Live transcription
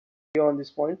on these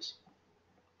points?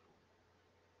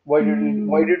 Why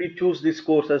did you choose this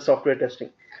course as software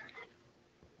testing?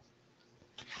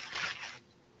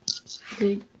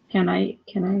 Okay, can I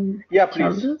Yeah,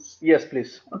 tell please. this? Yes,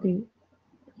 please. Okay.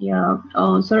 Yeah.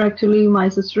 Sir, actually, my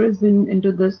sister has been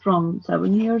into this from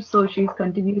 7 years, so she's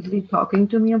continuously talking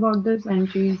to me about this, and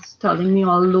she's telling me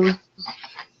all those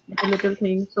little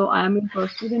things. So I am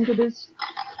interested into this.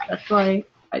 That's why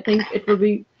I think it will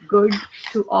be good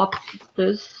to opt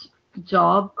this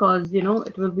job because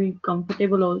it will be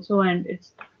comfortable also, and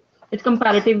it's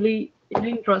comparatively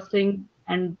interesting,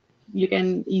 and you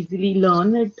can easily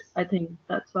learn it. I think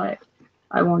that's why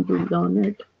I want to learn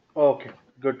it. Okay,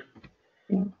 good,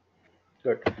 Yeah.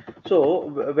 good. So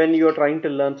when you're trying to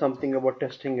learn something about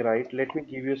testing, right? Let me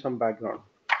give you some background.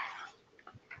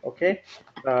 Okay.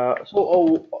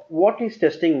 What is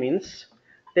testing means?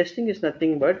 Testing is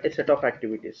nothing but a set of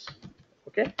activities.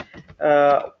 Okay.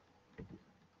 Uh,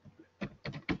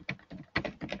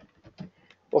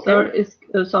 Sir, okay.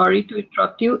 is sorry to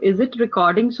interrupt you. Is it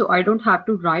recording so I don't have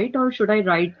to write, or should I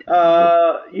write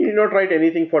with? You need not write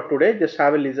anything for today. Just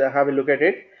have a look at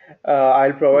it.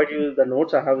 I'll provide Okay. you the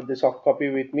notes. I have the soft copy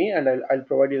with me, and I'll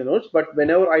provide you the notes. But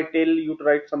whenever I tell you to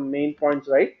write some main points,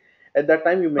 right, at that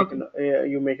time Okay.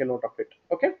 you make a note of it.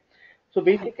 Okay. So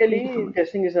Thank you so basically, much.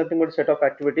 testing is nothing but a set of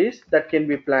activities that can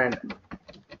be planned.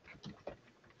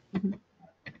 Mhm.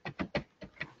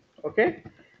 Okay,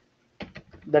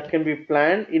 that can be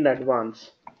planned in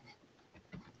advance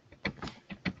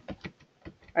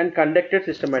and conducted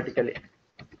systematically.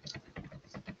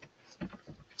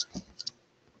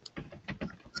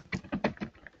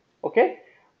 Okay,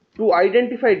 to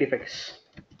identify defects.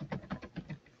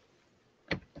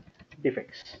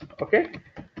 Okay,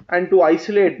 and to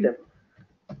isolate Mhm. them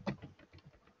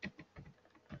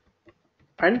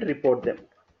and report them.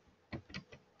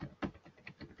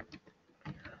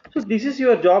 So this is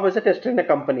your job as a tester in a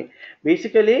company.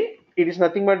 Basically, it is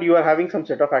nothing but you are having some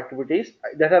set of activities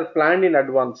that are planned in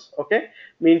advance. Okay,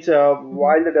 means Mhm.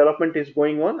 while the development is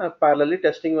going on, parallelly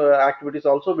testing activities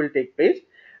also will take place,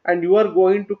 and you are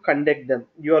going to conduct them.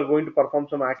 You are going to perform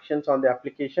some actions on the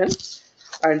application,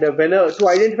 and when to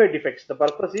identify defects. The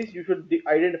purpose is you should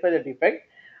identify the defect,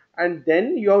 and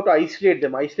then you have to isolate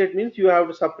them. Isolate means you have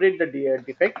to separate the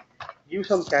defect, give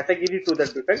some category to the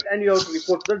defect, and you have to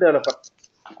report to the developer.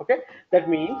 Okay, that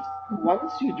means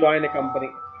once you join a company,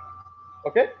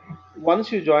 okay,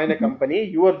 once you join a Mhm. company,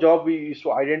 your job is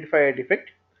to identify a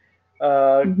defect,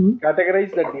 Mhm.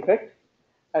 categorize the defect,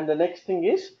 and the next thing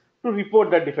is to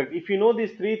report that defect. If you know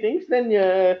these three things, then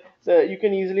you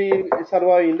can easily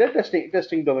survive in the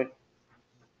testing domain.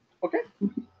 Okay.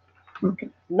 Okay.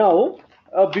 Now,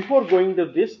 before going to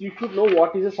this, you should know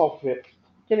what is a software.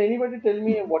 Can anybody tell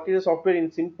me what is a software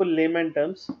in simple layman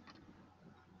terms?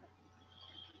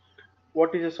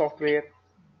 What is a software?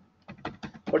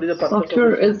 What is the purpose of the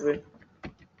Software is software?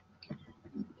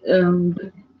 um,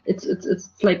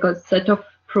 it's like a set of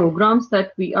programs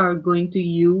that we are going to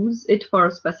use it for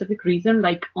a specific reason.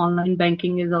 Like online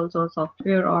banking is also a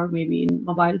software, or maybe in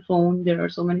mobile phone there are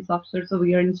so many softwares. So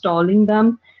we are installing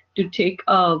them to take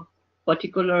a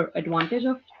particular advantage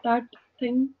of that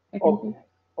thing. I can say. Okay,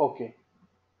 okay,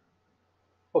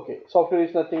 okay. Software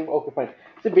is nothing. Okay, fine.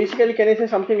 So basically, can I say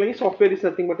something like software is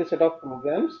nothing but a set of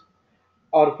programs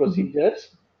or Hmm.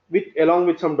 procedures with along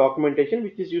with some documentation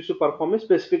which is used to perform a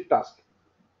specific task.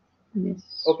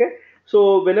 Yes. Okay,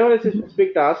 so whenever it's a Hmm.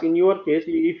 specific task, in your case,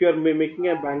 if you are making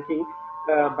a banking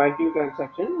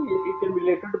transaction, it can be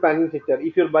related to banking sector.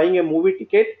 If you're buying a movie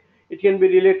ticket, it can be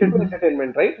related to Hmm.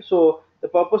 entertainment, right? So the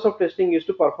purpose of testing is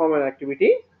to perform an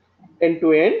activity end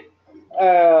to end.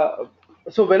 Uh,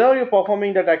 so whenever you're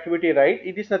performing that activity, right,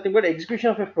 it is nothing but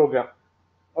execution of a program.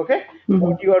 Okay, Hmm.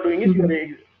 what you are doing is Hmm.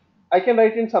 I can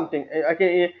write in something. I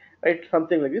can write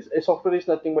something like this. A software is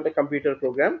nothing but a computer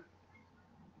program.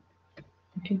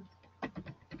 Okay.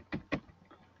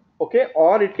 Okay,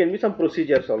 or it can be some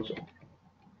procedures also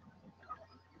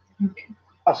Okay.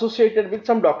 associated with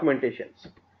some documentations.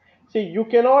 See, you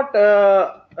cannot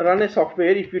run a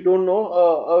software if you don't know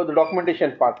the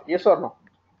documentation part. Yes or no?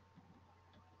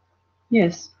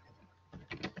 Yes.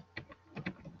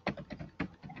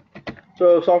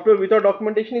 So software without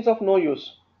documentation is of no use.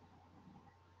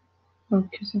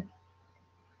 Okay, sir.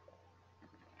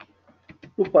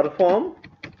 To perform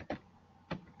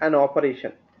an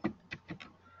operation,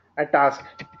 a task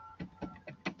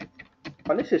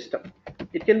on a system,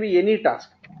 it can be any task.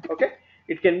 Okay,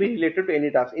 it can be related to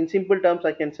any task. In simple terms,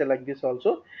 I can say like this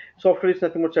also: software is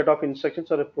nothing but set of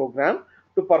instructions or a program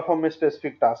to perform a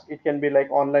specific task. It can be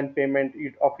like online payment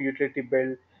of utility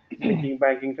bill, making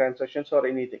banking transactions, or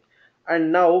anything.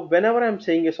 And now whenever I'm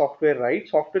saying a software, right,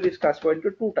 software is classified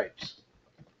into two types.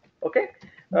 Okay,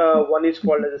 one is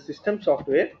called as a system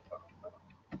software,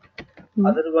 Hmm.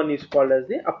 other one is called as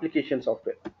the application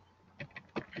software.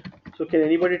 So can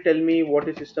anybody tell me what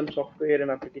is system software and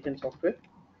application software?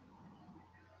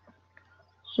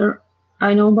 Sure.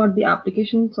 I know about the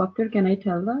application software. Can I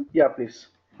tell that? Yeah, please.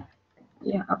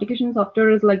 Yeah, application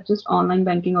software is like just online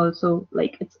banking also.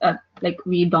 Like it's like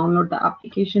we download the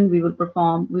application, we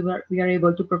are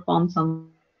able to perform something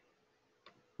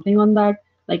on that.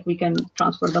 Like we can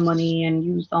transfer the money and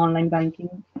use the online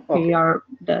banking, pay Okay. our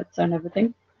debts and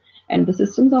everything. And the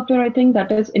system software, I think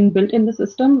that is inbuilt in the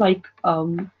system. Like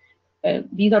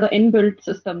these are the inbuilt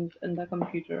systems in the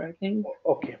computer, I think.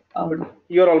 Okay, but Um,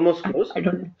 you're almost close. I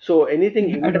don't know. So anything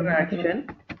Yeah, I don't know anything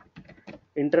about.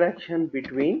 interaction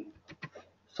between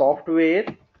software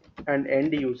and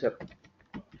end user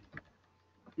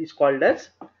is called as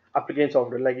application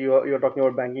software. Like you're talking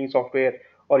about banking software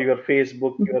or your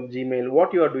Facebook, Mm-hmm. your Gmail,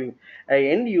 what you are doing.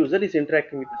 A end user is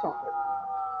interacting with the software,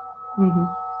 Mm-hmm.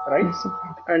 right? Yes. Sir.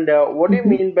 And what do you Mm-hmm.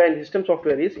 mean by system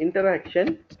software is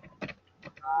interaction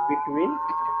between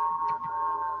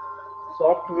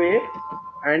software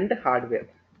and hardware.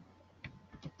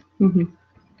 Mm-hmm.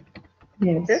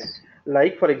 Okay, Yes.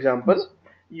 like for example, Yes.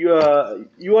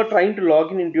 you are trying to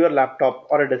log in into your laptop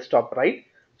or a desktop, right?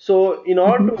 So in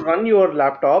order Mm-hmm. to run your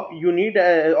laptop you need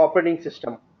a operating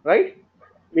system, right?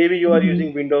 Maybe you are Mm-hmm.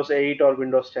 using Windows 8 or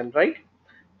Windows 10, right?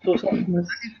 So that Yes.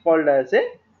 is called as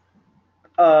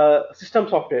a system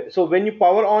software. So when you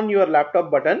power on your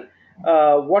laptop button,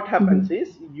 what Mm-hmm. happens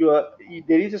is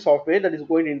there is a software that is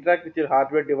going to interact with your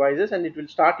hardware devices and it will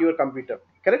start your computer,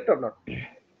 correct or not?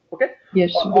 Okay,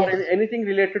 Yes. or anything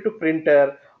related to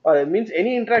printer, or it means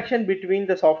any interaction between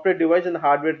the software device and the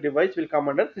hardware device will come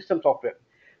under system software.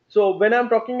 So when I'm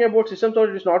talking about system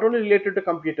software, it's not only related to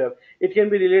computer, it can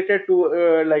be related to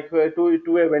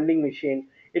to a vending machine,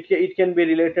 it can be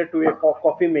related to a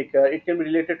coffee maker, it can be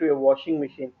related to a washing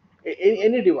machine,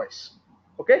 any device.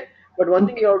 Okay, but one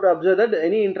thing you Okay. have to observe that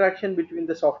any interaction between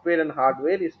the software and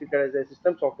hardware is regarded as a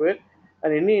system software,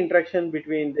 and any interaction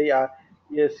between the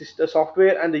yes, the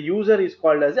software and the user is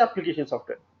called as the application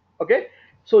software. Okay,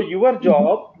 so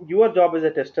Mm-hmm. your job as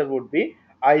a tester would be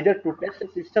either to test the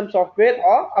system software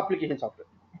or application software.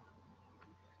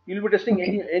 You'll be testing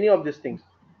Okay. any of these things.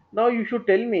 Now you should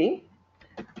tell me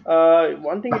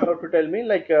one thing you have to tell me,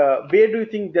 like where do you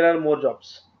think there are more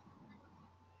jobs,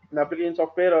 in application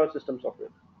software or system software?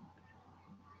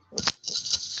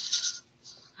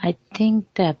 I think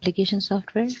the application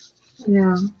software.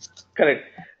 Yeah. Correct.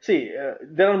 See,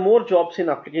 there are more jobs in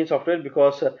application software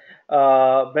because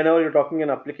whenever you're talking an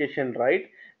application, right,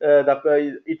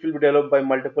 it will be developed by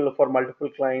multiple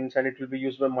clients and it will be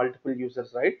used by multiple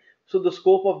users, right? So the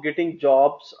scope of getting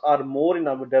jobs are more in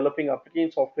our developing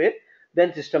application software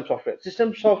than system software.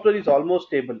 System software is almost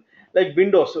stable, like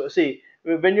Windows. So, see,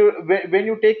 when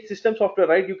you take system software,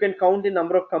 right, you can count the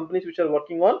number of companies which are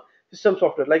working on system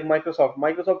software, like Microsoft.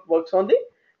 Microsoft works on the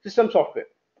system software.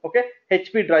 Okay,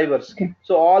 HP drivers, Okay.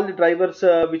 so all the drivers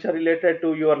which are related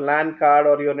to your LAN card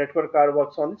or your network card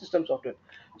works on the system software.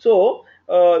 So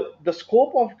the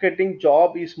scope of getting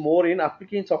job is more in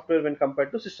application software when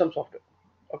compared to system software.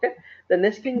 Okay, the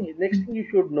next thing you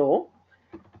should know,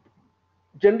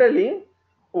 generally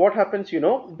what happens,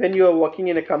 when you are working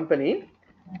in a company,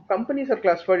 companies are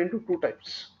classified into two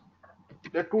types.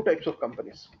 There are two types of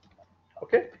companies.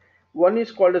 Okay, one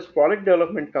is called as product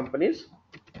development companies.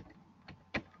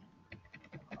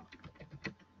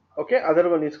 Okay, other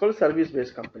one is called service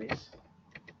based companies.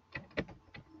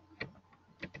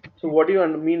 So what do you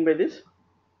mean by this?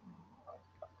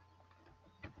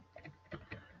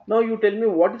 Now you tell me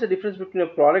what is the difference between a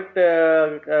product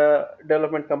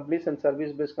development companies and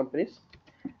service based companies.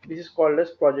 This is called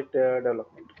as project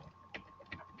development.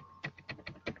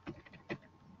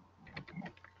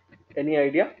 Any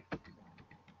idea?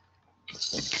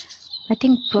 I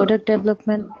think So, product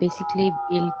development basically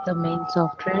build the main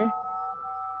software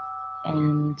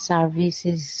and service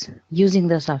is using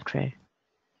the software.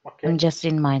 I'm Okay. just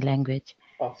in my language.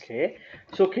 Okay.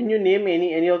 So can you name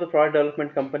any of the product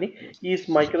development company? Is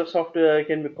Microsoft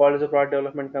can be called as a product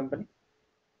development company?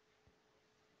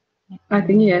 I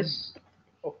think yes.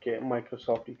 Okay,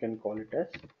 Microsoft you can call it as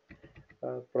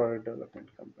product development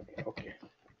company. Okay,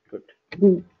 good.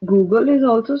 Google is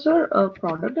also, sir, a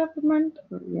product development.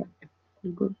 Yeah.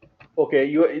 Google.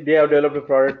 Okay, they have developed a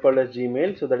product called as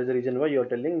Gmail, so that is the reason why you are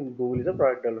telling Google is a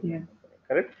product Yeah. development company,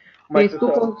 correct?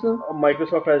 Facebook Microsoft also.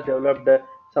 Microsoft has developed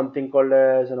something called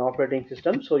as an operating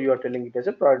system, so you are telling it as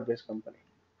a product based company.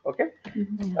 Okay.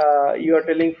 Mhm. Yeah. You are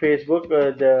telling Facebook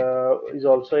is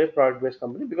also a product-based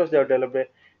company because they have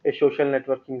developed a social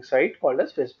networking site called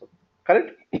as Facebook.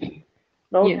 Correct?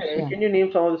 Now, Yes. Yeah. can you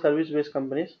name some of the service-based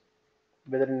companies,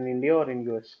 whether in India or in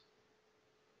US?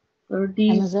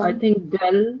 These, I Amazon. think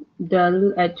Dell,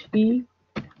 HP,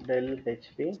 Dell,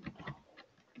 HP.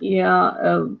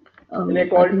 yeah,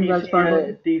 Like I all think Wells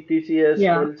Fargo. TCS,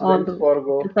 Yeah, all Wells those.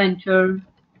 Fargo. Accenture,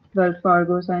 Wells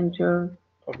Fargo, Accenture,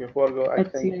 Okay, Fargo,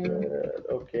 HCL. Accenture.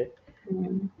 Okay,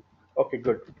 Mm. okay,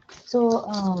 good. So,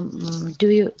 do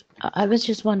you? I was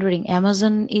just wondering,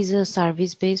 Amazon is a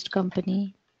service-based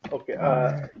company, Okay,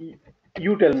 or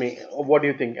you tell me, what do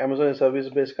you think? Amazon is a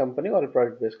service-based company or a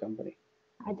product-based company?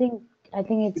 I think I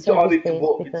think it's It's service-based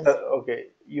both. because Okay.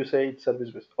 You say it's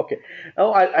service-based. Okay.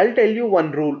 Now I'll tell you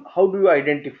one rule. How do you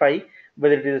identify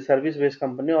whether it is a service-based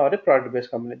company or a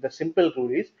product-based company? The simple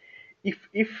rule is,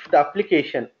 if the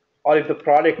application or if the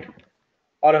product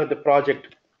or if the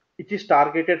project, it is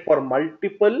targeted for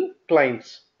multiple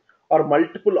clients or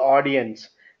multiple audience,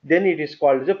 then it is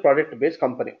called as a product-based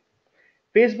company.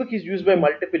 Facebook is used by Okay.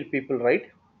 multiple people, right?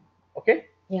 Okay.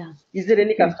 yeah. Is there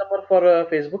any Okay. customer for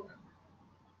Facebook?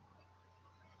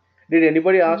 Did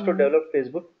anybody ask to Mm. develop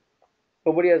Facebook?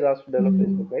 Nobody has asked to develop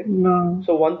Facebook, right? No.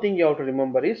 So one thing you have to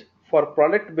remember is, for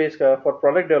product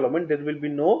development, there will be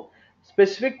no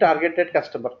specific targeted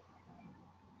customer.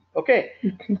 Okay,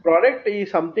 Okay. product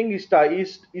is something is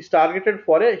targeted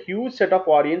for a huge set of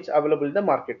audience available in the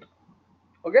market.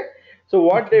 Okay, so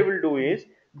what they Okay. will do is,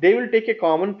 they will take a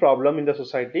common problem in the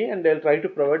society and they'll try to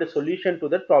provide a solution to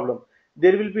that problem.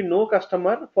 There will be no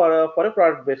customer for a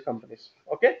product based companies.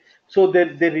 Okay, so they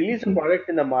release a Okay. product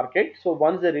in the market. So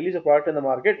once they release a product in the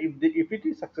market, if it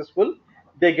is successful,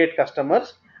 they get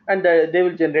customers and they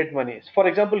will generate money. For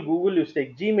example, Google, you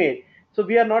take Gmail. So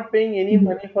we are not paying any Mhm.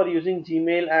 money for using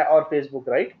Gmail or Facebook,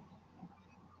 right?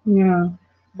 Yeah.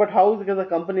 But how is the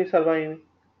company surviving?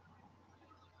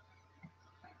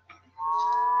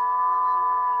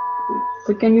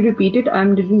 So can you repeat it? I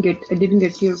didn't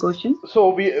get your question. So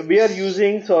we are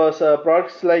using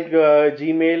products like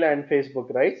Gmail and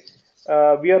Facebook, right?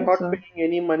 We are Yes, not sir. paying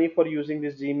any money for using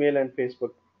this Gmail and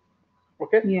Facebook.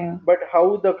 Okay, Yeah. but how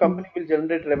the Mm. company will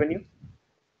generate revenue?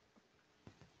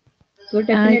 So I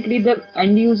definitely the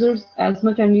end users, as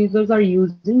much end users are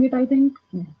using it, I think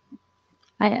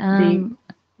I they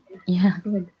yeah. go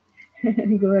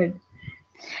ahead. Go ahead.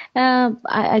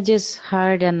 I just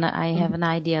heard and I have an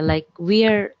idea. Like we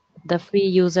are the free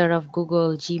user of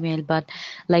Google Gmail, but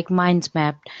like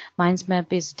Mindsmap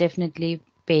is definitely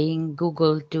paying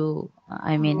Google to.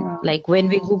 I mean, Yeah. like when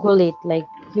we Google it, like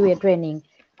QA training,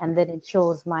 and then it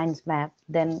shows Mindsmap.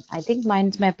 Then I think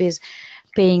Mindsmap is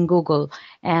paying Google.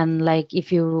 And like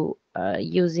if you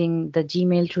using the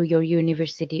Gmail through your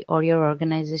university or your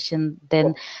organization,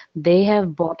 then Per- they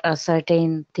have bought a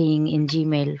certain thing in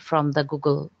Gmail from the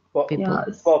Google Yeah. people.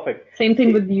 Perfect. Same thing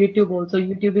See, with YouTube also.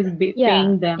 YouTube is Yeah,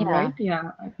 paying them, yeah, right?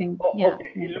 Yeah, I think. yeah.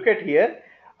 Okay, Yeah. you look at here.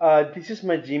 This is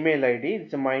my Gmail ID.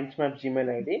 It's a Mindsmap Gmail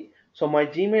ID. So my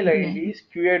Gmail ID Okay. Okay. is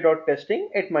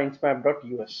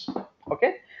qa.testing@mindsmap.us.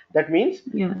 Okay, that means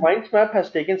Yeah. Mindsmap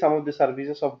has taken some of the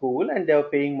services of Google and they are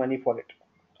paying money for it.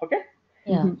 Okay,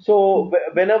 Yeah. so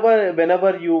Mm-hmm.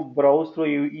 whenever you browse through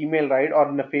your email, right, or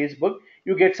in a Facebook,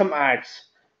 you get some ads.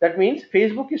 That means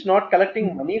Facebook is not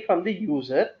collecting money from the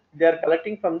user; they are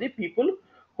collecting from the people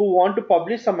who want to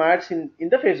publish some ads in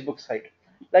the Facebook site.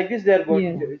 Like this, they are going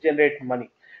Yes. to generate money.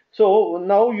 So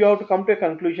now you have to come to a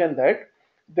conclusion that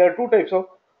there are two types of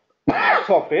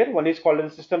software. One is called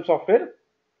as system software,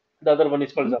 the other one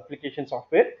is called as Mm-hmm. application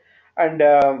software, and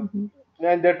Mm-hmm.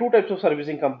 and there are two types of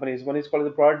servicing companies. One is called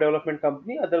the product development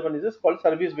company, other one is just called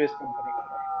service based company.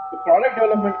 The product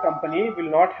development company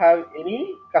will not have any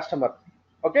customer.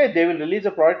 Okay, they will release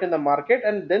a product in the market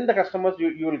and then the customers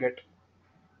you will get.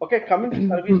 Okay, coming to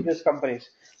service Mm-hmm. based companies.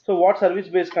 So what service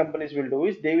based companies will do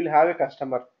is, they will have a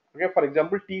customer. Okay, for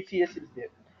example, TCS is there.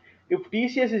 If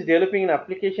TCS is developing an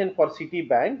application for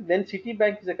Citibank, then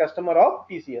Citibank is a customer of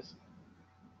TCS.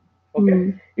 Okay,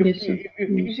 Mm. Yes, sir. if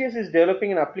Yes. TCS is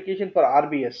developing an application for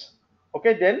RBS,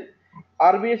 okay, then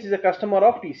RBS is a customer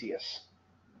of TCS.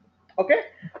 Okay,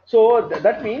 so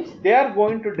that means they are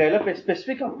going to develop a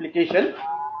specific application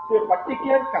to a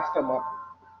particular customer,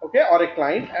 okay, or a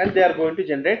client, and they are going to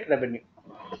generate revenue.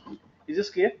 Is this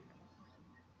clear?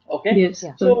 Okay, Yes,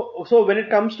 Yeah. sir. so when it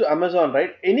comes to Amazon,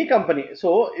 right, any company,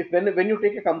 so if when you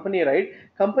take a company, right,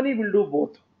 company will do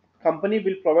both. Company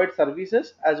will provide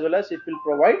services as well as it will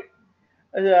provide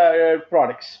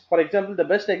products. For example, the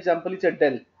best example is a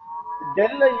Dell.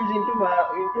 Dell is into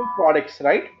products,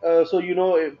 right? So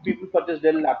people purchase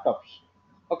Dell laptops.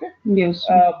 Okay. Yes,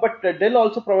 sir. But Dell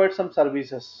also provides some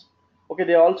services. Okay,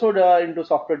 they also into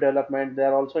software development. They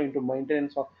are also into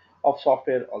maintenance of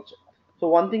software also. So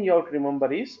one thing you have to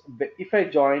remember is if I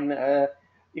join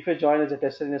as a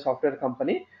tester in a software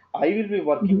company, I will be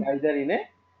working Mm-hmm. either in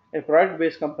a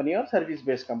product-based company or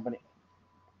service-based company.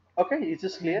 Okay, is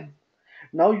this clear? Mm.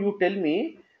 Now you tell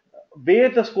me where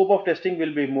the scope of testing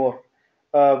will be more.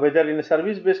 Whether in a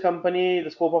service-based company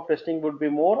the scope of testing would be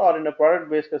more, or in a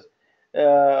product-based,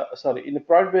 in a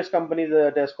product-based company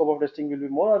the scope of testing will be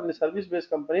more, or in a service-based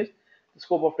companies the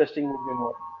scope of testing would be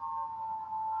more.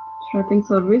 So I think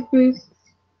service based.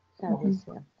 I think. Service,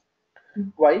 yeah.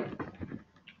 Why?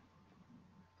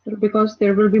 So because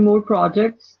there will be more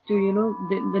projects to,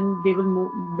 then they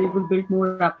will build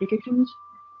more applications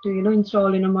to,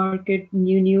 install in a market.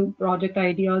 New project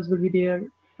ideas will be there.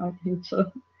 I think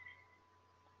so.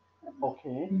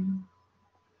 Okay. Mm.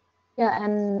 Yeah,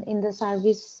 and in the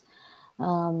service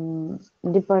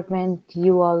department,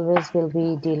 you always will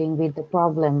be dealing with the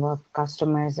problem of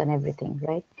customers and everything,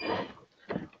 right?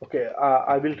 Okay,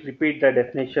 I will repeat the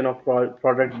definition of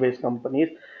product-based companies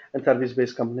and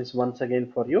service-based companies once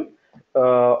again for you.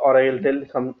 Or I'll tell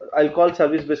some. I'll call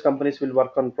service-based companies will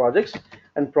work on projects,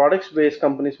 and products-based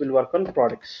companies will work on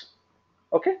products.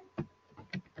 Okay.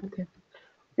 Okay.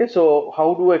 Okay. So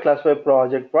how do I classify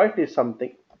project? Project is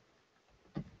something.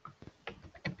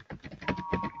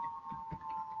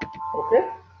 Okay.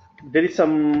 There is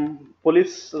some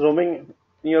police roaming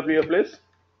near your place.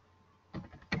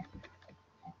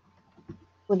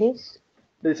 Police?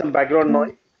 There is some background No,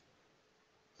 noise.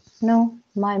 no,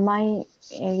 my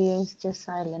area is just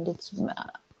silent. It's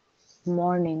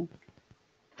morning.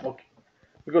 Okay.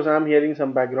 Because I'm hearing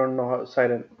some background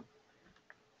siren.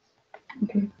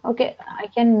 Okay. Okay, I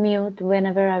can mute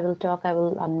whenever I will talk. I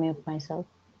will unmute myself.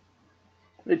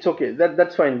 It's okay.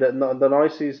 That's fine. The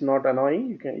noise is not annoying.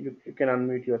 You can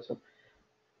unmute yourself.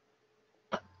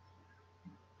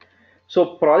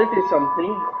 So project is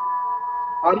something.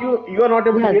 You are not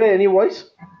able to Yes, hear any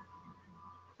voice?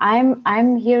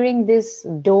 I'm hearing this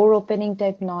door opening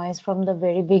type noise from the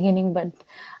very beginning, but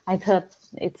I thought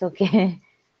it's okay.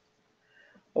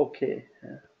 Okay,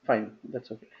 fine. That's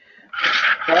okay.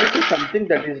 Project is something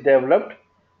that is developed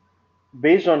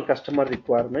based on customer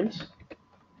requirements.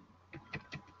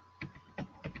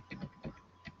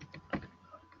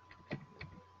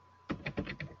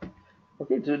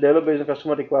 Okay, it's developed based on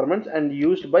customer requirements and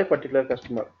used by particular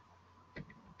customer.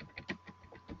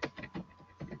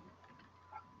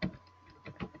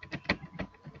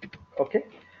 Okay.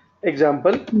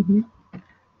 Example: Mm-hmm.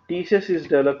 TCS is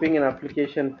developing an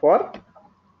application for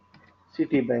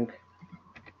Citibank.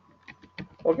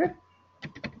 Okay,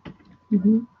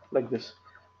 Mm-hmm. like this.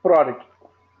 Product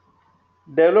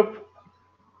developed.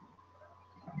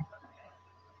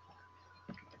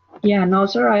 Yeah, now,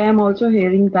 sir, I am also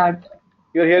hearing that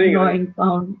You're hearing it, right? annoying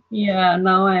sound. Yeah,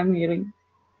 now I am hearing.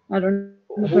 I don't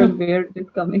know from where Who it is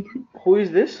coming. who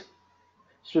is this?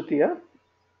 Shruti, yeah?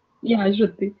 Yeah,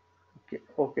 Shruti. Okay,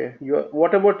 okay.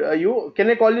 What about you? Can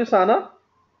I call you Sana?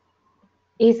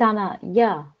 Isana,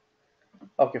 yeah.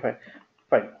 Okay, fine,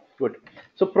 fine, good.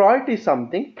 So product is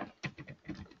something.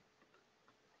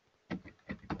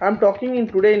 I'm talking in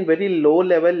today in very low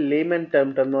level layman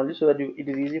terminology so that it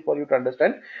is easy for you to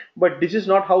understand. But this is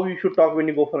not how you should talk when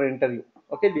you go for an interview.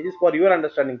 Okay, this is for your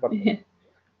understanding purpose. Yeah,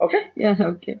 Okay, yeah,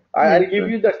 okay. I'll Yes, give sir.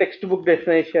 you the textbook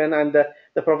definition and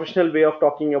the professional way of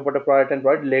talking about a product and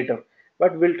product later.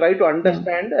 But we'll try to Yeah.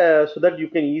 understand so that you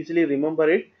can easily remember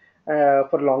it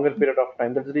for a longer period of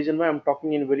time. That's the reason why I'm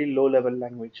talking in very low level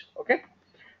language. Okay,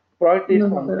 product is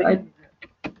No, sir. something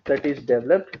that is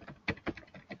developed.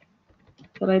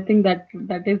 I think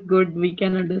that is good. We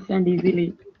can understand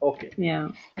easily. Okay, Yeah.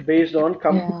 based on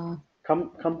Yeah.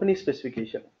 company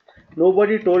specification.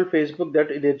 Nobody told Facebook that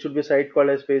there should be a site called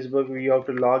as Facebook. You have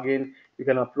to log in, you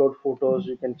can upload photos,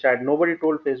 you can chat. Nobody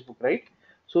told Facebook, right?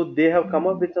 So they have come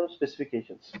up with some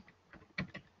specifications,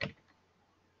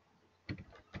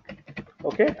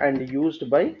 okay, and used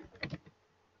by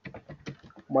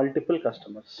multiple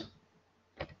customers.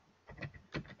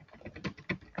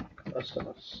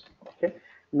 Okay.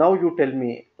 Now you tell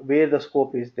me where the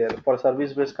scope is there for a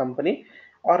service-based company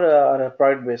or a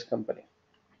product-based company.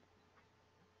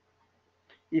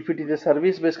 If it is a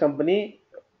service-based company,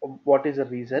 what is the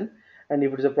reason? And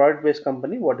if it is a product-based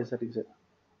company, what is the reason?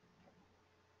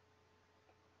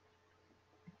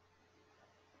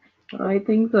 I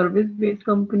think service-based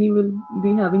company will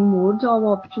be having more job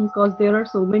options because there are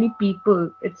so many people.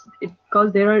 It's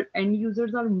because there are end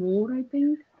users are more, I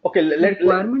think. Okay, The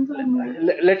requirements are more.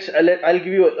 let's I'll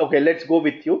give you. Okay, let's go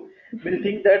with you. will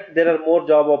think that there are more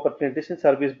job opportunities in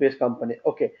service-based company.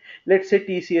 Okay, let's say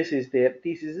TCS is there.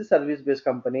 TCS is a service-based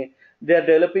company. They are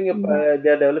developing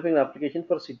Mm. an application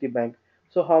for Citibank.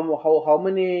 So how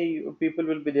many people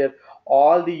will be there?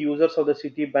 All the users of the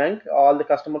Citibank, all the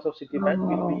customers of Citibank Oh,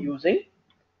 will oh, be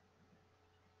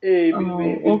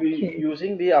okay.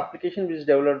 using the application which is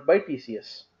developed by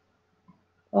TCS.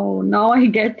 Oh, now I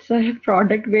get so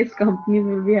product-based companies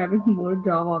will be having more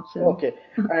job options. Okay,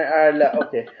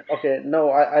 okay. Now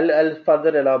I'll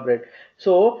further elaborate.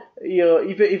 So,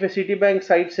 if a Citibank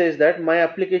site says that my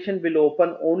application will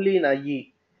open only in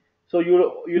IE, so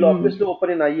you'll Hmm. obviously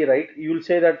open in IE, right? You'll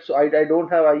say that, so I don't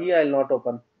have IE, I'll not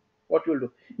open. What you'll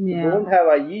do? You Yeah. don't have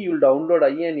IE, you'll download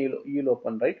IE and you'll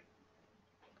open, right?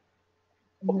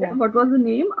 Okay. Yeah. What was the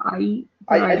name? Sir,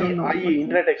 I don't know. IE, What's it?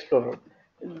 Internet Explorer.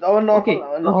 Our normal, Okay.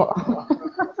 Okay.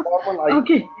 normal IE.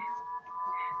 Okay.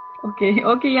 Okay.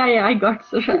 Okay. Yeah. Yeah. I got.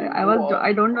 Sir.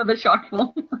 I don't know the short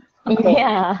form.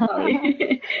 Yeah.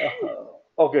 Sorry.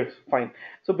 Okay, fine.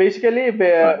 So basically,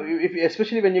 Sorry.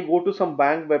 especially when you go to some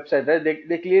bank website, right,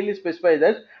 they clearly specify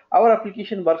that our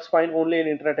application works fine only in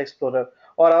Internet Explorer,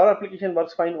 or our application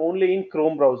works fine only in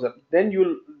Chrome browser. Then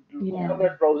you'll Yeah. open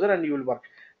that browser and you will work.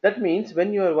 That means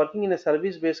when you are working in a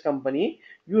service-based company,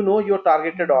 you know your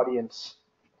targeted audience.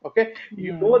 Okay,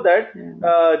 you Yeah. know that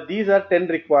Yeah. these are 10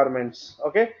 requirements.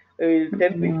 Okay,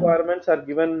 10 Yeah. requirements are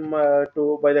given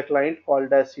to by the client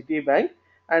called as Citibank,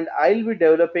 and I'll be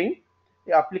developing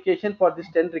the application for these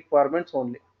 10 requirements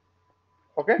only.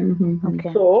 Okay, Mm-hmm.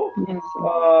 Okay. so Yes,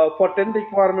 sir. for 10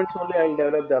 requirements only I'll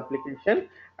develop the application,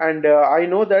 and I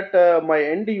know that my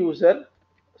end user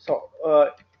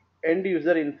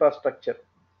infrastructure.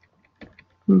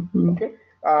 Mm-hmm. Okay,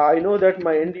 I know that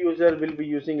my end user will be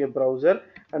using a browser,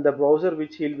 and the browser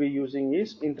which he'll be using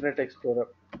is Internet Explorer.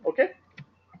 Okay,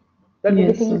 that Yes, means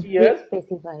Everything sir. is here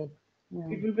specified. Yeah.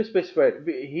 it will be specified.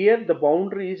 Here the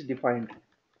boundary is defined.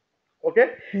 Okay,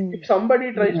 Hmm. Yeah. if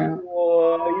somebody tries to open,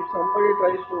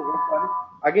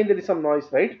 again there is some noise,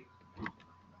 right?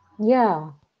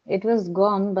 Yeah. It was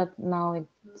gone, but now it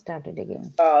started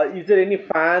again. Is there any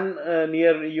fan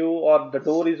near you, or the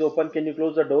door is open? Can you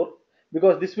close the door?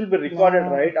 Because this will be recorded,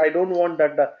 No. right? I don't want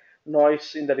that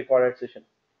noise in the recorded session.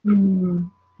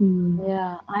 Mm-hmm.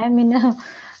 Yeah. I'm in a,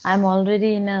 I'm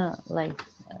already in a like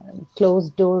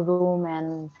closed door room,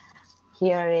 and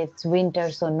here it's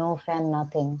winter, so no fan,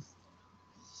 nothing.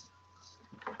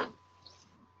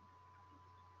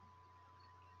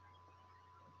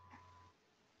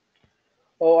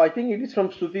 Oh, I think it is from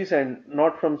Sruti's end,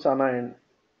 not from Sana end.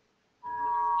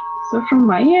 So from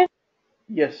my end,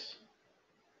 Yes.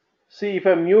 See, if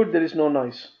I mute, there is no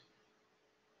noise.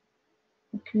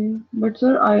 okay. But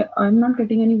sir, I'm not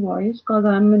getting any voice because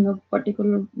I'm in a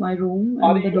particular my room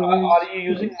and the door Are is you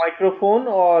using closed. microphone,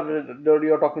 or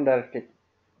you're talking directly?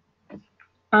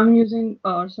 I'm using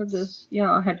sir this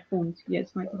yeah headphones.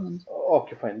 Yes, microphones.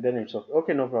 Okay, fine. Then it's okay.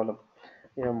 Okay, no problem.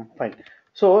 Yeah, fine.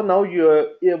 So now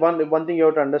one thing you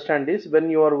have to understand is, when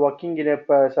you are working in a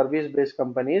service-based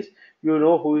companies, you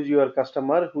know who is your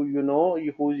customer, who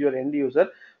is your end user.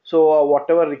 So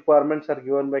whatever requirements are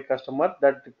given by customer,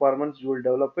 that requirements you will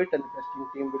develop it, and the testing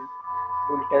team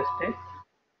will test it.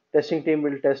 Testing team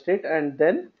will test it, and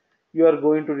then you are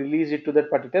going to release it to that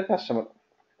particular customer,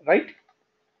 right?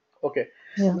 Okay.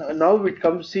 Yeah. Now it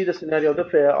comes, see the scenario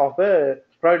of of a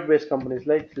product-based companies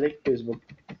like Facebook.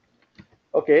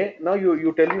 Okay. Now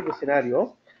you tell me the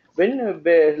scenario. When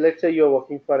let's say you're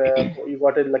working for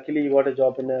luckily you got a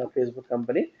job in a Facebook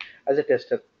company as a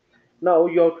tester. Now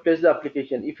you have to test the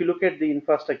application. If you look at the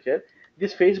infrastructure,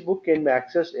 this Facebook can be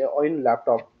accessed in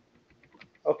laptop.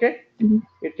 Okay. Mm-hmm.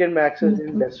 It can be accessed Yes,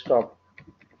 in sir. desktop.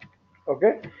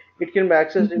 Okay. It can be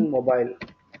accessed Mm-hmm. in mobile.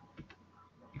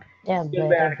 Yeah, Can be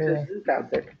but accessed everywhere. in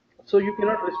tablet. So you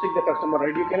cannot restrict the customer,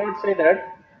 right? You cannot say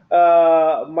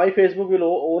that my Facebook will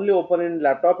only open in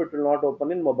laptop, it will not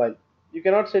open in mobile. You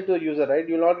cannot say to the user, right?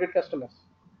 You will not get customers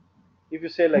if you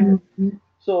say like that. Mm-hmm.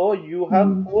 So you have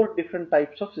Mm-hmm. four different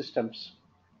types of systems.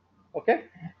 Okay,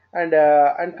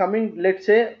 and coming, let's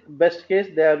say best case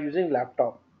they are using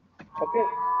laptop. Okay,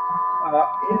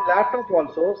 in laptop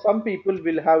also, some people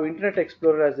will have Internet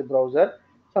Explorer as a browser.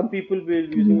 Some people will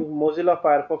be using Mozilla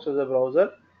Firefox as a browser.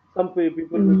 People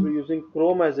will Mm-hmm. be using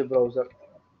Chrome as a browser.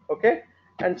 Okay,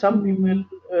 and some people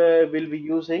Mm-hmm. will be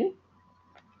using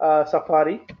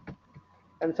Safari,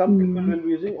 and some people Mm-hmm. will be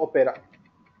using Opera.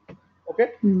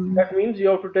 Okay, Mm-hmm. that means you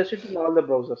have to test it in all the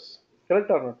browsers. Correct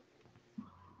or not?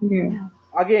 Yeah. Yeah.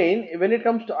 Again, when it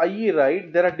comes to IE,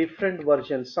 right, there are different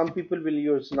versions. Some people will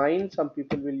use 9, some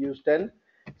people will use 10,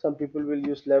 some people will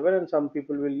use 11, and some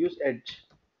people will use Edge.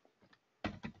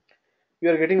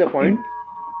 You are getting the Okay. point.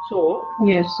 So,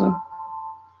 Yes, sir.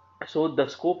 so the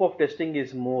scope of testing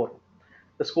is more.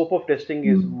 The scope of testing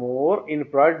is Mm. more in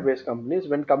product-based companies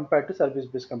when compared to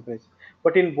service-based companies.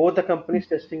 But in both the companies,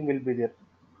 testing will be there.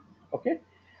 Okay,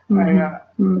 Mm-hmm. uh,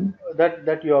 Mm.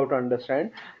 that you have to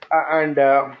understand. And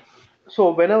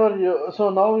so whenever you, so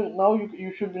now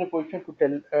you should be in a position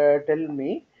to tell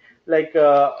me like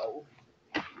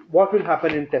what will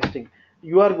happen in testing.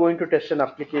 You are going to test an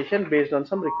application based on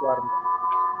some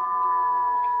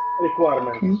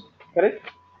Okay. requirements, correct?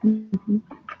 Mm-hmm.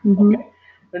 Mm-hmm. Okay.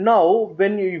 Now,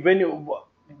 when you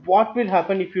what will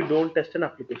happen if you don't test an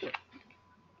application?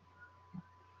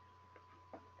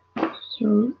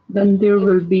 So then there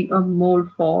will be a more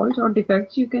faults or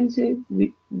defects, you can say.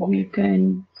 We Okay.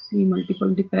 can see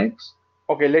multiple defects.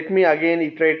 Okay, let me again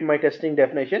iterate my testing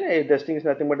definition. Testing is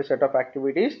nothing but a set of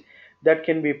activities that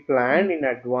can be planned in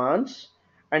advance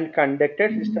and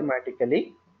conducted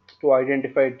systematically to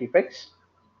identify defects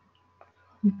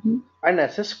Mm-hmm. and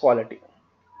assess quality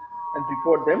and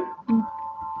report them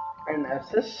and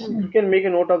assess. Yeah. You can make a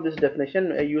note of this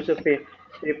definition. Use a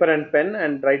paper and pen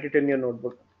and write it in your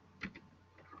notebook.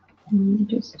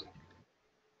 Just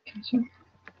catch up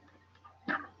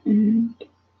and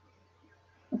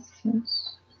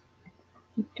assess.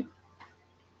 Okay.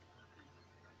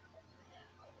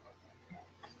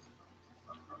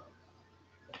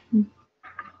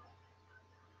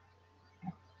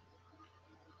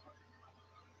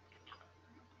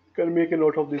 You can make a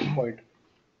note of this point.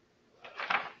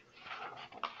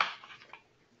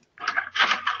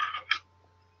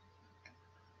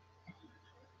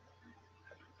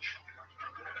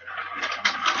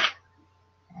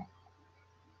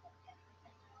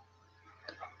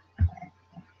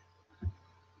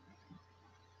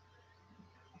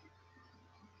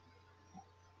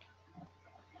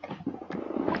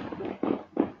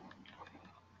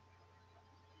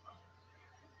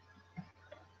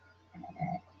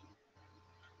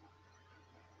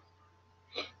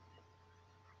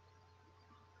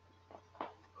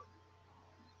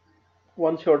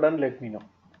 Once you're done, let me know.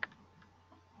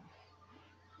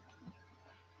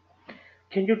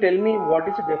 Can you tell me what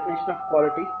is the definition of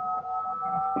quality?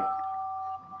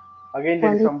 Again,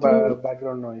 there is some Quality,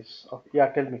 background noise. Okay. Yeah,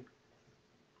 tell me.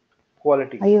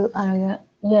 Quality.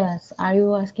 yes, are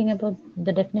you asking about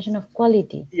the definition of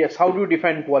quality? Yes, how do you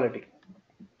define quality?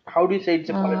 How do you say it's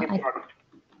a Uh, quality I product?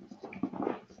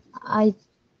 I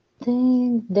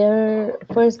think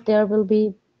there will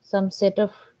be some set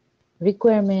of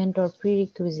requirement or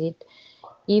prerequisite.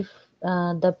 If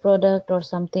the product or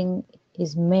something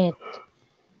is met,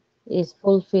 is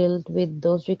fulfilled with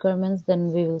those requirements,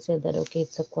 then we will say that okay,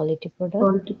 it's a quality product.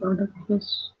 Quality product,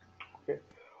 yes. Okay.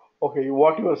 Okay.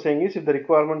 What you are saying is if the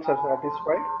requirements are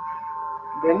satisfied,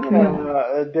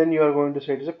 Yeah. then you are going to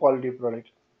say it is a quality product.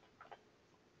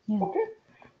 Yeah. Okay.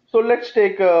 So let's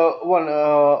take one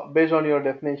based on your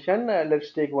definition.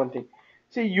 Let's take one thing.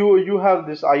 See, you have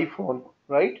this iPhone,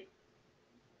 right?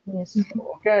 Yes.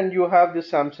 Okay, and you have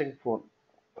this Samsung phone,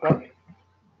 right?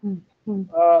 Mm, mm.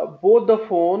 Both the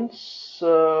phones,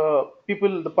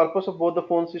 the purpose of both the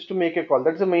phones is to make a call.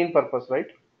 That's the main purpose, right?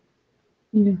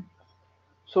 Yeah.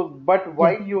 So, but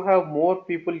why Yeah. you have more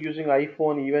people using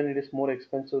iPhone even it is more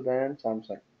expensive than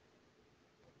Samsung?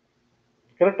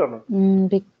 Correct or not? Mm,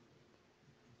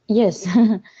 yes,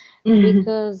 Mm-hmm.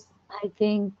 because I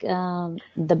think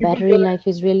the People battery say, life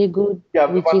is really good, yeah,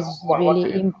 which is one really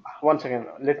second, one second.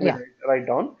 Let me yeah. write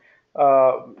down.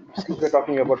 Since Okay. we're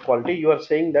talking about quality, you are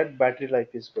saying that battery life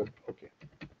is good. Okay,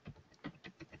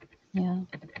 Yeah.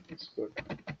 it's good.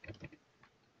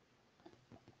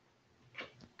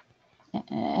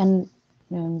 And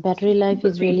battery life The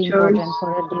is really features, important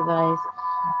for a device.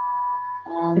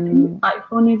 I think Um,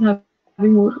 iPhone is having more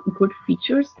good features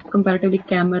comparatively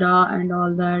camera and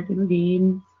all that,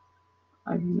 games.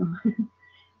 I don't know.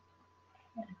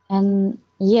 and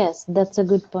yes, that's a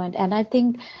good point. And I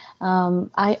think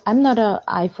I'm not a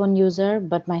iPhone user,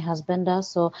 but my husband does.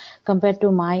 So compared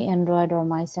to my Android or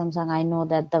my Samsung, I know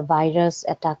that the virus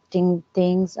attacking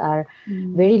things are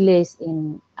Mm. very less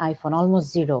in iPhone,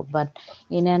 almost zero. But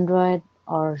in Android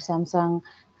or Samsung,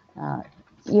 uh,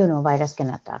 virus can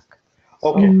attack.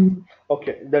 Okay, So Mm.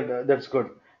 okay, that's good.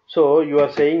 So you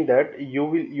are saying that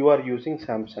you are using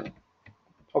Samsung.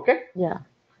 Okay, yeah,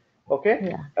 okay.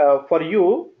 yeah. For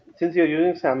you, since you're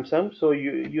using Samsung, so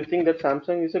you think that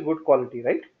Samsung is a good quality,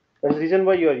 right? That's the reason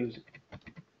why you are using.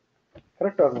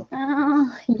 Correct or no?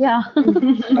 Yeah.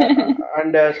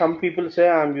 And some people say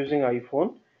I'm using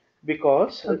iPhone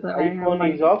because Also, I have iPhone my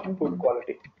is of good iPhone.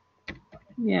 quality.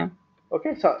 Yeah.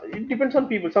 Okay, so it depends on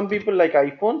people. Some people like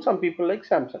iPhone, some people like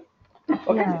Samsung.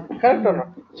 Okay, Yeah. correct or not?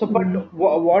 So, but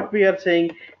what we are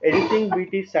saying, anything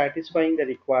which is satisfying the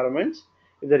requirements,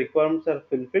 if the requirements are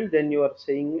fulfilled, then you are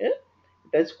saying it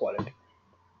as quality.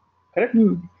 Correct?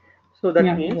 Hmm. So that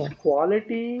Yeah. means Yes.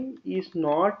 quality is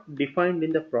not defined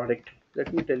in the product.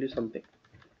 Let me tell you something.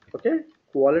 Okay,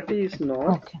 quality is not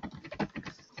Okay.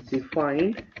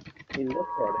 defined in the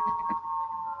product.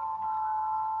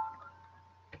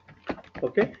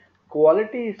 Okay,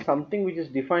 quality is something which is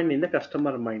defined in the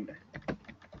customer mind.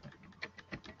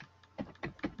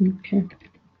 Okay.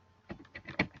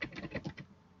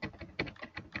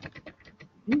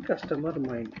 In customer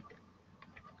mind.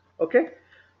 Okay,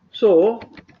 so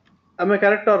am I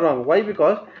correct or wrong? Why?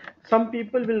 Because some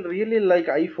people will really like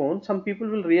iPhone, some people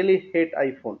will really hate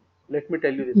iPhone. Let me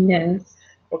tell you this point. Yes.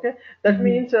 Okay, that Hmm.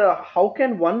 means how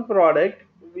can one product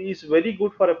is very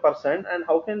good for a person, and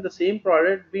how can the same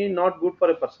product be not good for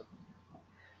a person?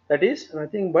 That is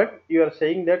nothing but you are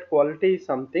saying that quality is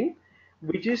something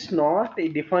which is not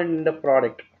defined in the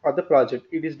product or the project.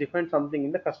 It is defined something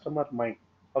in the customer mind.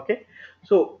 Okay,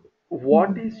 so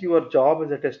what Hmm. is your job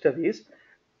as a tester is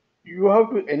you have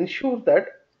to ensure that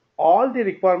all the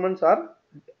requirements are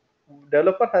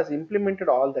developer has implemented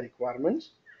all the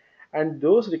requirements, and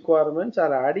those requirements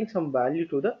are adding some value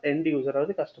to the end user or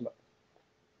the customer.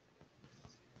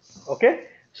 Okay,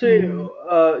 so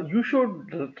Hmm. you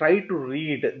should try to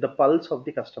read the pulse of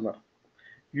the customer.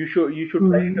 You should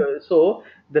try Hmm. to, so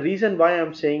the reason why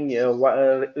I'm saying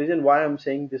reason why I'm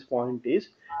saying this point is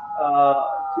uh,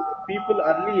 people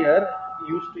earlier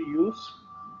used to use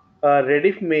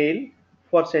Rediff mail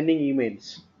for sending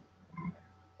emails.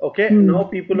 Okay, now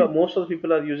Hmm. most of the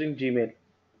people are using Gmail.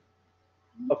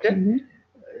 Okay, Okay.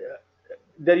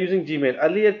 they're using Gmail.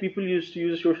 Earlier, people used to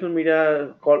use social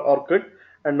media called Orkut,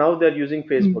 and now they're using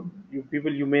Facebook.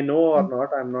 Hmm. You may know or not.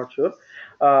 I'm not sure.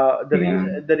 The Yeah.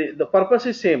 reason the purpose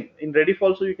is same. In Rediff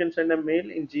also you can send a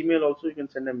mail. In Gmail also you can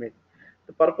send a mail.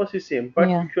 The purpose is same, but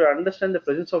Yeah. you should understand the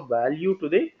presence of value to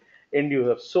the end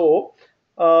user. So,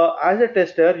 as a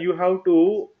tester, you have to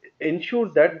ensure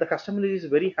that the customer is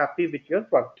very happy with your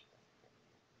product.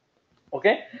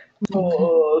 Okay, so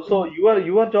Okay.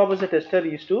 your job as a tester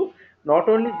is to not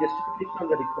only justification of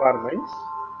the requirements.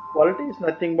 Quality is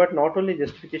nothing but not only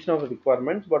justification of the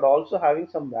requirements but also having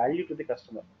some value to the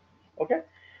customer. Okay,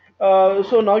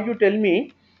 so now you tell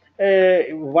me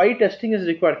why testing is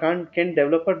required. Can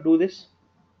developer do this?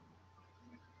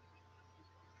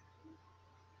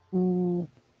 Mm,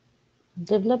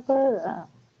 developer.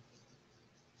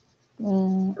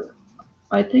 Mm,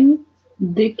 I think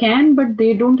they can, but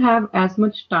they don't have as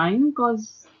much time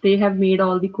because they have made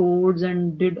all the codes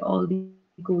and did all the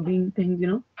coding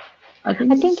things, I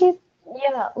think, I think it.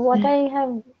 Yeah. What I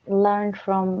have learned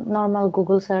from normal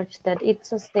Google search that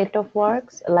it's a set of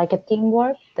works, like a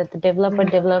teamwork, that the developer yeah,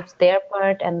 develops their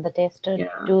part and the tester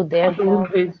yeah, do their do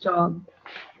job. his job.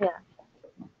 Yeah.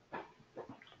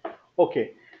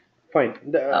 Okay, fine.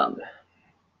 Um,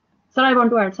 Sir, I want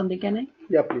to add something, can I?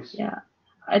 Yeah, please. Yeah.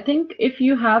 I think if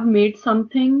you have made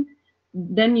something,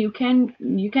 then you can't,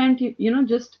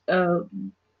 just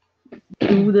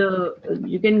do the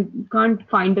you can't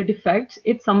find the defects.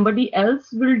 If somebody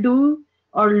else will do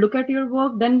or look at your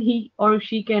work, then he or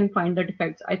she can find the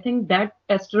defects. I think that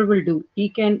tester will do. He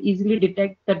can easily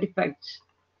detect the defects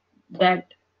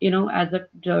that, as a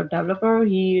developer,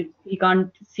 he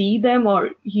can't see them,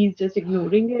 or he's just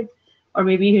ignoring it, or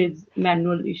maybe his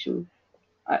manual issue.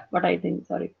 What I think,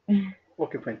 sorry.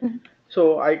 Okay, fine.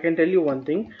 So I can tell you one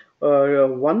thing.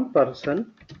 One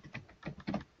person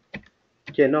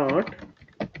cannot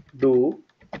do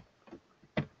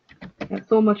Yeah,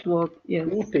 so much work, yes.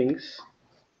 two things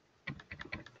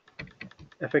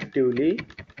effectively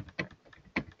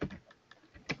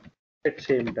at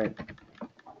same time.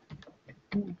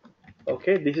 Mm.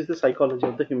 Okay, this is the psychology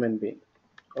of the human being.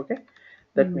 Okay,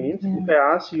 that Mm. means if Yeah.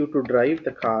 I ask you to drive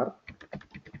the car,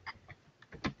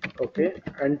 okay,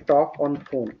 and talk on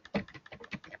phone,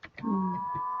 Mm.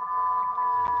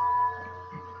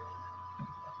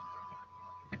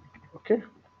 okay,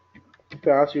 if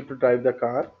I ask you to drive the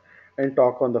car and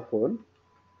talk on the phone,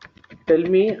 tell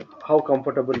me how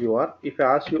comfortable you are. If I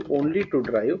ask you only to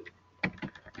drive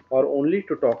or only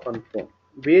to talk on phone,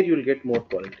 where you'll get more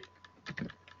quality.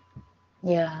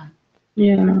 Yeah.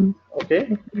 Yeah, Okay,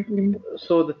 definitely.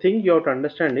 so the thing you have to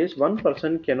understand is one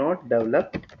person cannot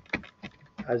develop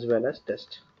as well as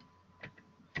test.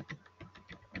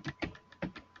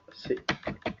 See,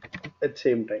 at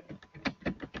same time.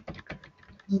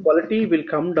 Quality will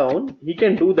come down. He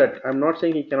can do that. I'm not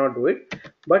saying he cannot do it,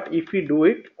 but if we do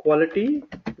it, quality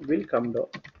will come down.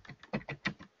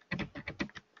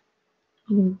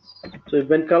 Yes. So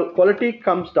when quality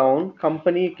comes down,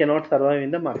 company cannot survive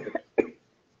in the market.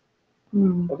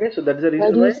 Okay, so that is the Why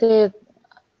reason do you why. say,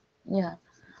 yeah,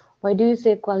 why do you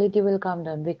say quality will come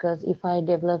down? Because if I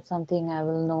develop something, I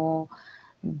will know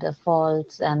the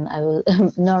faults, and I will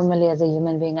normally as a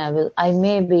human being, I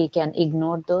maybe can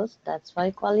ignore those. That's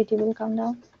why quality will come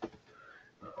down.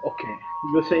 Okay,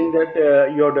 you're saying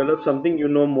that you have developed something, you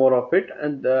know more of it,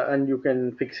 and you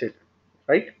can fix it,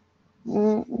 right?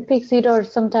 Fix it or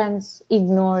sometimes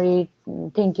ignore it,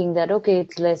 thinking that okay,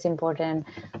 it's less important,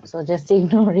 so just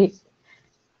ignore it.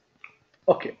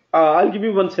 Okay, I'll give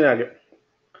you one scenario.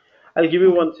 I'll give you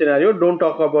Okay. one scenario. Don't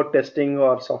talk about testing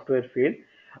or software field.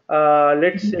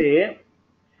 Let's say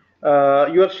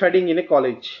you are studying in a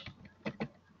college.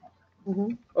 Mm-hmm.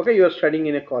 Okay, you are studying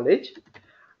in a college,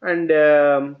 and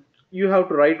you have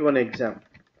to write one exam.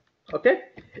 Okay,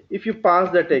 if you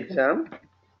pass that Okay. exam,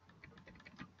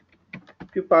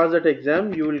 if you pass that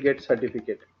exam, you will get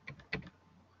certificate.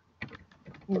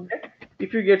 Mm. Okay,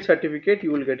 if you get certificate,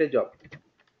 you will get a job.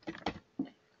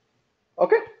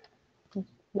 Okay,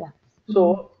 Yeah.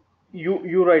 so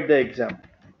you write the exam.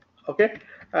 Okay,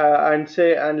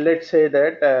 and let's say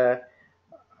that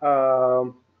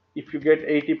if you get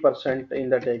 80% in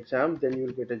that exam, then you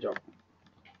will get a job.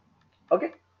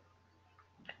 Okay,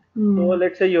 so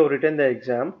let's say you have written the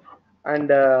exam, and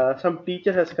some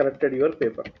teacher has corrected your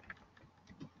paper.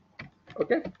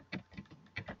 Okay,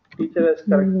 teacher has Yes.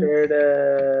 corrected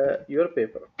your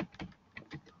paper.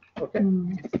 Okay,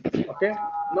 okay,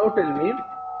 now tell me,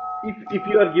 if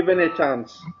you are given a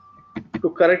chance to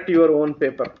correct your own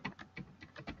paper,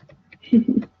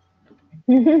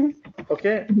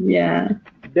 okay, Yeah.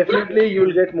 definitely you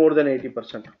will get more than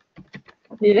 80%.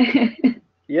 Yeah.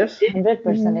 Yes,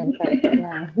 100% in fact,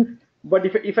 yeah. but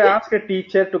if I ask a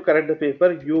teacher to correct the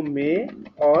paper, you may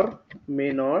or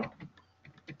may not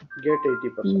get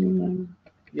 80%.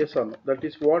 Yes or no? That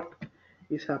is what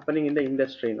is happening in the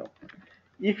industry now.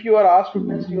 If you are asked to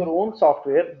test your own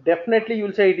software, definitely you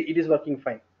will say it is working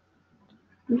fine.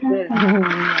 Okay.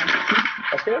 Yeah.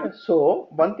 Okay. So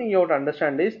one thing you have to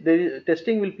understand is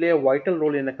testing will play a vital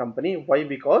role in a company. Why?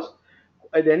 Because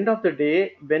at the end of the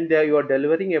day, when you are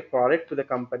delivering a product to the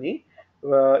company,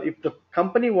 if the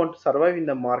company want to survive in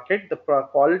the market, the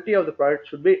quality of the product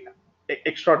should be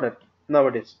extraordinary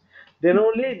nowadays. Then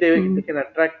only they can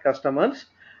attract customers,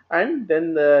 and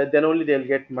then only they'll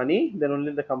get money. Then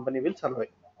only the company will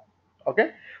survive.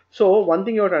 Okay, so one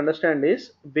thing you have to understand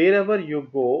is wherever you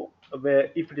go, where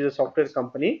if it is a software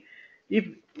company,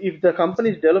 if the company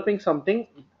is developing something,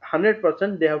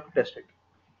 100% they have to test it.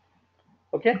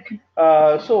 Okay,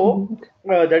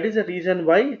 that is the reason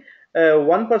why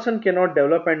one person cannot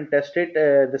develop and test it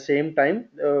the same time.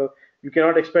 You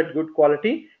cannot expect good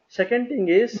quality. Second thing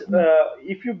is,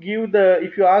 if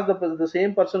you ask the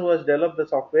same person who has developed the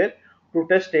software to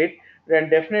test it, then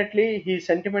definitely he is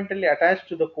sentimentally attached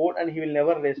to the code and he will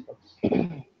never raise bugs.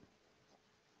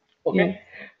 Okay, Yes.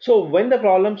 so when the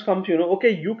problems comes, okay,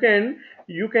 you can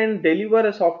deliver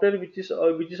a software which is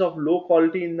of low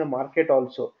quality in the market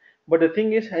also, but the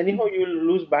thing is, anyhow you will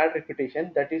lose bad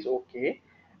reputation. That is okay.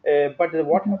 But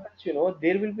what happens,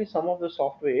 there will be some of the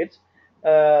softwares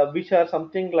which are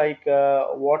something like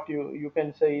what you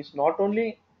can say is not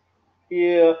only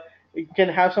it can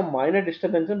have some minor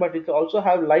disturbances, but it also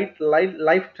have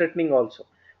life threatening also.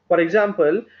 For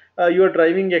example, you are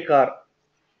driving a car.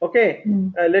 Okay,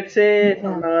 let's say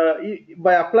Yeah.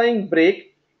 by applying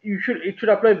brake, it should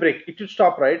apply brake. It should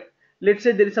stop, right? Let's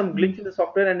say there is some glitch in the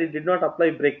software and it did not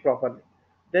apply brake properly.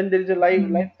 Then there is a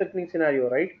life-threatening scenario,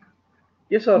 right?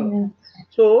 Yes or no? Yes.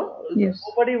 So Yes.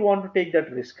 nobody want to take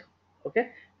that risk.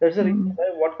 Okay, that's the reason why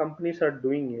what companies are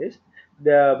doing is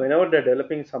whenever they're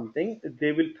developing something,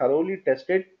 they will thoroughly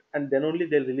test it and then only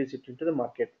they'll release it into the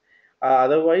market.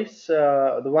 Otherwise,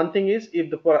 the one thing is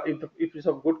if it's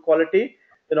of good quality,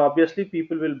 then obviously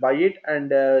people will buy it and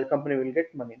company will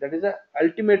get money. That is the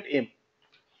ultimate aim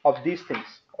of these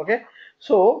things. Okay,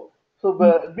 so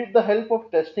with the help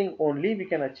of testing only we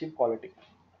can achieve quality.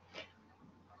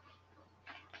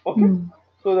 Okay,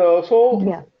 so the, so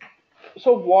Yeah.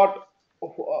 so what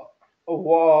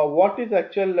is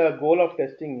actual goal of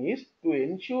testing is to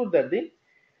ensure that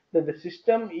the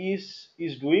system is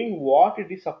doing what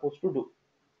it is supposed to do.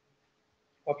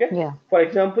 Okay, Yeah. for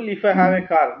example, if I have a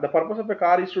car, the purpose of a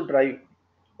car is to drive.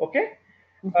 Okay,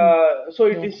 Hmm. so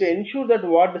it is to Yes. ensure that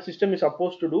what the system is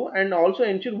supposed to do and also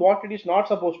ensure what it is not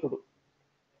supposed to do.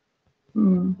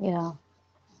 Yeah.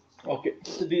 Okay,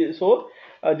 so this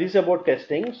is about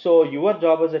testing. So your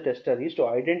job as a tester is to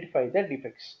identify the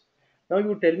defects. Now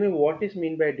you tell me what is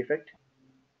mean by defect.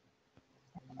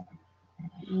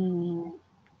 Mm.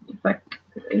 Defect.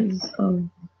 is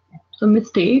so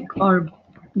mistake or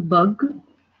bug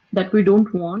that we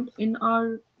don't want in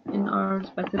our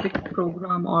specific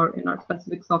program or in our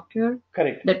specific software.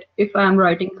 Correct. That if I am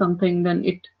writing something, then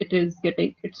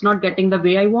it's not getting the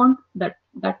way I want. That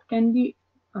can be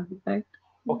a defect.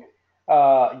 Okay.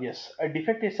 Yes, a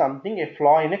defect is something, a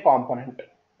flaw in a component.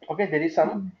 Okay, there is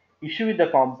some issue with the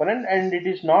component and it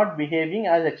is not behaving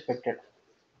as expected.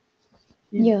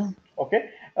 Yeah. Yes. Okay,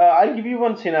 I'll give you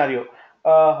one scenario.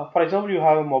 For example, you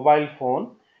have a mobile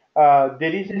phone.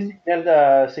 There is a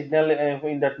Mhm. signal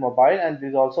in that mobile, and there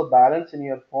is also balance in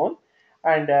your phone.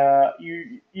 And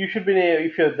you should be,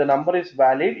 if the number is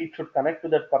valid, it should connect to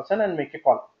that person and make a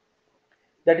call.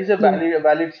 That is a Yeah.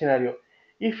 valid scenario.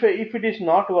 If it is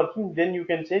not working, then you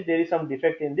can say there is some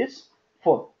defect in this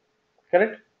phone.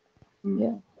 Correct? Yeah.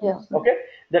 Yeah. Yes, sir. Okay,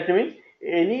 that means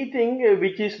anything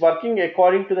which is working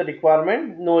according to the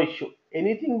requirement, no issue.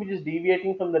 Anything which is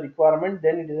deviating from the requirement,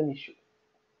 then it is an issue.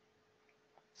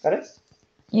 Correct?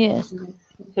 Yes. Yes.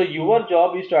 Yes. So your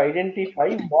job is to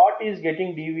identify what is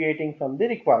getting deviating from the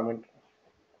requirement.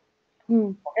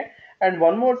 Hmm. Okay, and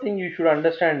one more thing you should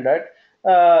understand that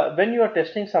when you are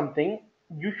testing something,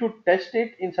 you should test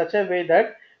it in such a way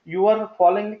that you are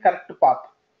following the correct path.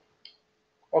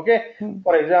 Okay, Hmm.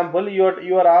 for example,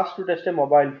 you are asked to test a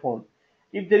mobile phone.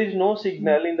 If there is no Mm.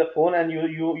 signal in the phone and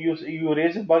you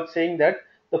raise a bug saying that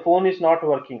the phone is not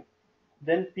working,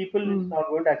 then people is Mm. not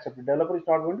going to accept it, developer is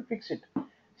not going to fix it.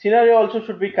 Scenario also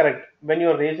should be correct. When you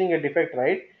are raising a defect,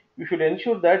 right, you should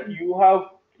ensure that you have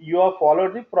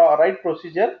followed the right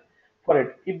procedure for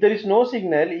it. If there is no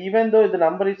signal, even though the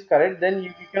number is correct, then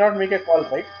you cannot make a call,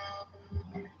 right?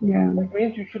 Yeah. That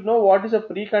means you should know what is a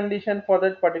precondition for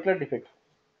that particular defect.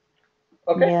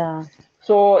 Okay. Yeah.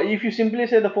 So if you simply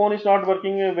say the phone is not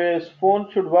working, phone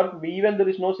should work even there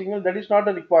is no signal, that is not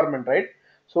a requirement, right?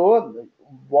 So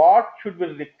what should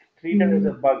be treated as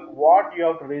a Mm. bug? What you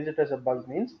have to raise it as a bug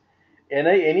means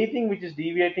anything which is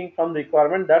deviating from the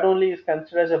requirement, that only is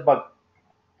considered as a bug.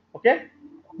 Okay?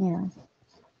 Yeah.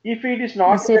 If it is The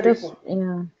not in the status.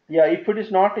 Yeah. yeah, if it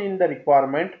is not in the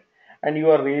requirement and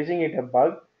you are raising it a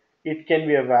bug, it can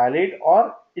be a valid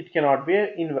or it cannot be a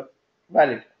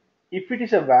invalid. If it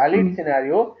is a valid Mm.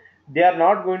 scenario, they are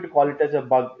not going to call it as a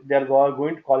bug. They are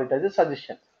going to call it as a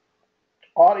suggestion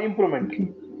or improvement. Okay.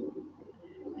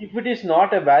 If it is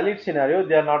not a valid scenario,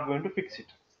 they are not going to fix it.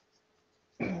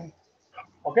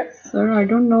 Okay? Sir, I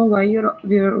don't know why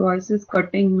your voice is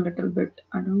cutting a little bit.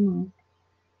 I don't know.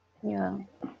 Yeah.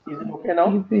 Is it okay Are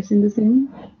you now? facing the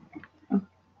same? Uh,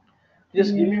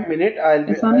 Just give me yeah. a minute. I'll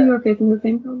be. Asana, you're facing the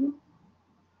same problem?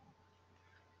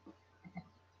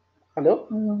 Hello?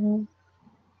 Hello.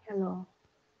 Hello.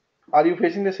 Are you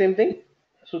facing the same thing,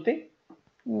 Suti?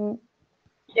 Mm.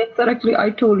 Yes, sir. Actually, I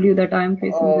told you that I am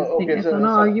facing this thing. Okay, so,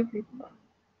 Asana, are you facing?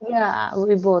 Yeah,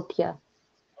 we both. Yeah.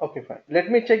 okay, fine. Let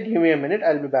me check. Give me a minute.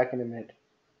 I'll be back in a minute.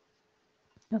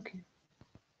 Okay.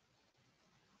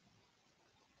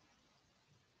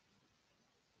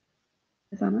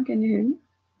 Asana, can you hear me?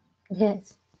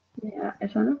 Yes. Yeah.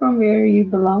 Asana, from where you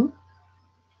belong?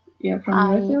 Yeah, from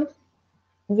I. yourself?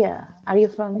 Yeah. Are you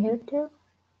from here too?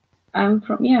 I'm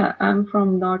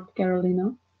from North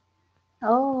Carolina.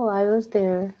 Oh, I was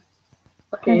there.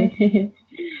 Okay.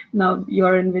 Now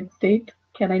you're in which state?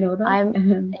 Can I know that?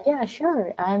 I'm. Yeah,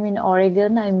 sure. I'm in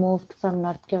Oregon. I moved from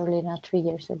North Carolina 3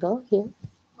 years ago here.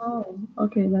 Oh,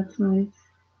 okay, that's nice.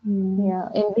 Yeah. Yeah.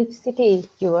 In which city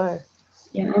you were?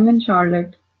 Yeah, I'm in Charlotte.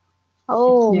 It's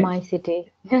Oh, near. my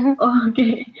city. Oh,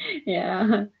 okay.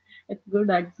 Yeah, it's good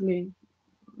actually.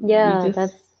 We Yeah, just,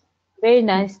 that's very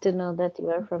nice to know that you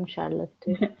are from Charlotte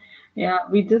too. yeah,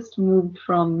 we just moved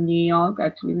from New York.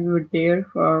 Actually, we were there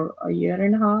for a year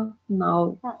and a half.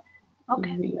 Now Oh,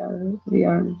 okay. we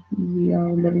are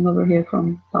living over here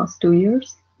from past 2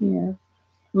 years. Yeah,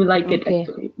 we like it Okay.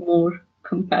 actually more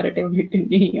comparatively to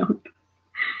New York.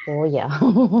 Oh, yeah.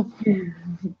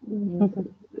 Yeah,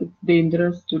 it's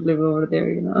dangerous to live over there,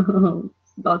 you know.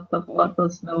 Lots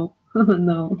of snow.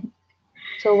 No.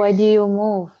 So why do you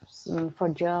move? For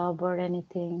job or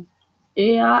anything?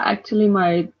 Yeah, actually,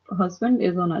 my husband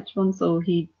is on H1, so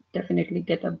he definitely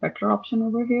get a better option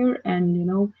over here.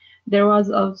 And there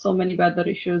was so many weather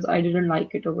issues. I didn't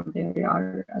like it over there.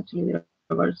 Yeah, actually, there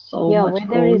was so much Yeah, cold.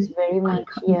 weather is I very can't. much,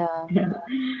 yeah. Yeah,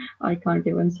 I can't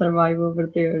even survive over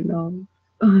there. No.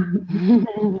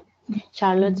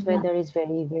 Charlotte's weather is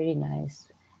very, very nice.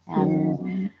 And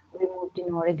Yeah. we moved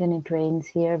in Oregon, it rains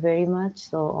here very much.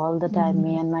 So all the time,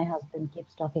 me Mm. and my husband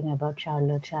keeps talking about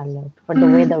Charlotte, Charlotte, for the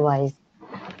weather-wise.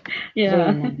 It's very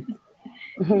Yeah.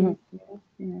 nice.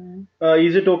 Yeah.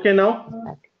 Is it okay now?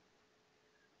 Okay.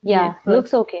 Yes, Yeah, sir.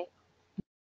 looks okay.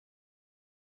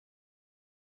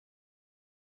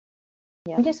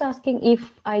 Yeah. I'm just asking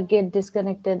if I get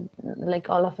disconnected, like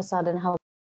all of a sudden, how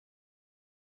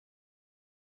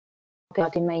can I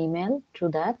got in my email through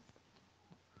that?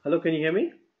 Hello, can you hear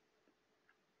me?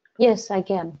 Yes, I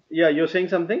can. Yeah, you're saying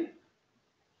something?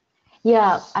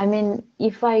 Yeah, I mean,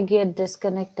 if I get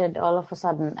disconnected all of a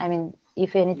sudden, I mean,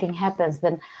 if anything happens,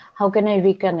 then how can I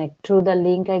reconnect? Through the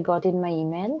link I got in my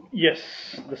email? Yes,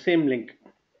 the same link.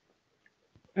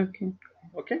 Okay.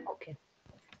 Okay. Okay.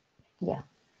 Yeah.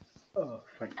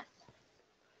 Fine.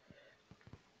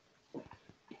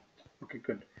 Okay,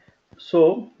 good.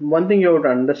 So one thing you have to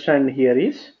understand here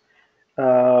is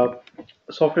uh,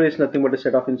 software is nothing but a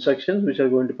set of instructions which are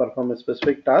going to perform a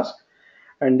specific task,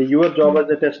 and your job as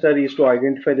a tester is to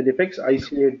identify the defects,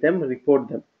 isolate them, report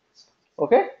them.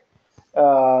 Okay.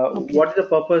 Okay. What is the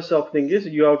purpose of thing is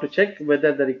you have to check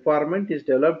whether the requirement is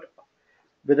developed,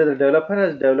 whether the developer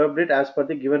has developed it as per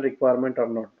the given requirement or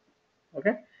not.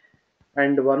 Okay.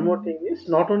 And one more thing is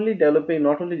not only developing,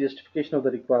 not only justification of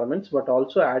the requirements, but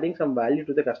also adding some value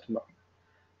to the customer.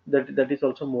 That is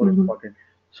also more Mm-hmm. important.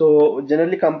 So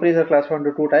generally companies are classified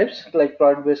into two types, like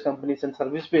product based companies and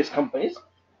service based companies.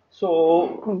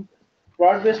 So Mm.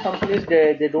 product based companies,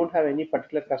 they don't have any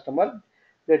particular customer.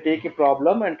 They take a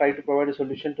problem and try to provide a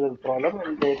solution to the problem,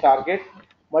 and they target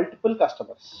multiple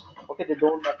customers. Okay, they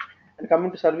don't. And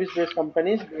coming to service based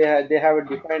companies, they have a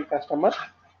defined customer,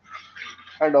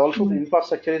 and also the Mm.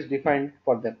 infrastructure is defined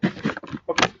for them.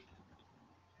 Okay.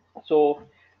 So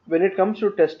when it comes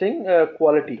to testing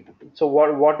quality, so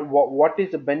what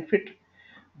is the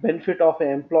benefit of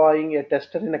employing a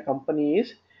tester in a company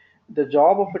is the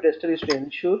job of a tester is to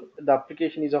ensure the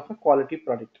application is of a quality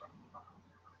product.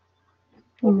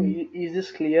 Okay, Mm. is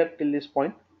this clear till this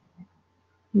point?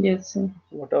 Yes, sir.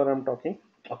 Whatever I'm talking.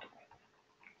 Okay.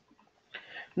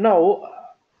 Now,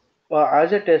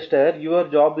 as a tester, your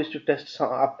job is to test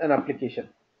an application.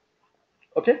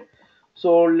 Okay,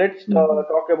 so let's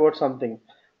Mm-hmm. talk about something.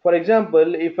 For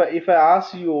example, if I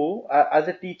ask you as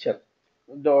a teacher,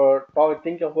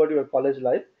 think about your college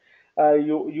life.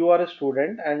 You are a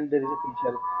student and there is a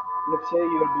teacher. Let's say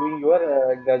you are doing your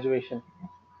graduation.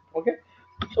 Okay,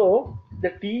 so the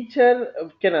teacher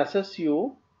can assess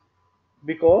you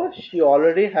because she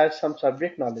already has some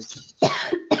subject knowledge.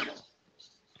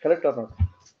 Correct or not?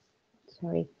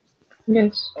 Sorry.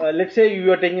 Yes. Let's say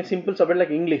you are taking a simple subject like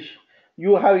English.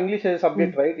 You have English as a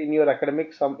subject, Mm. right, in your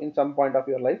academic some in some point of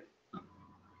your life.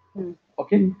 Mm.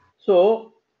 Okay, Mm. so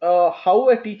how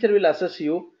a teacher will assess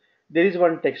you? There is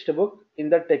one textbook. In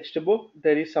the textbook,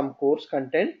 there is some course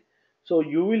content. So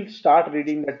you will start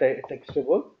reading the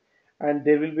textbook, and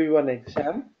there will be one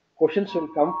exam. Questions will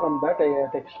come from that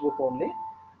textbook only,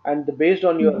 and based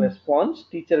on your Mm-hmm. response,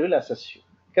 teacher will assess you.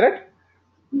 Correct?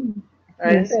 Mm.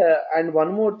 And Yes.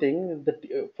 one more thing, the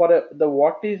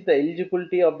what is the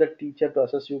eligibility of the teacher to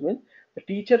assess you means the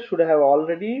teacher should have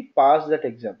already passed that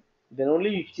exam. Then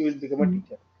only she will become a Mm.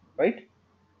 teacher, right?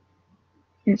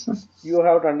 Yes, sir. You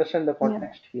have to understand the Yeah.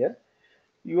 context here.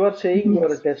 You are saying you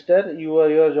are a Yes. tester. Your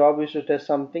job is to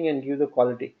test something and give the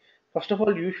quality. First of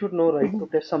all, you should know right to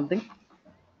Mhm. test something.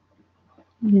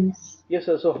 Yes. Yes,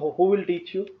 sir. So who will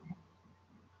teach you?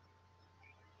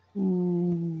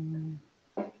 Mm.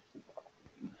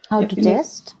 How to Like.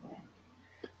 test?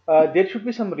 There should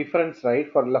be some reference, right?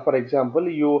 For example,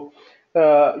 you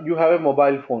have a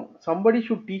mobile phone. Somebody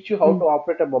should teach you how to Mm.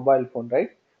 operate a mobile phone, right?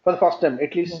 For the first time,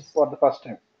 at least Yes. for the first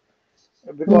time,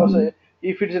 because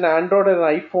Mm-hmm. if it's an Android or an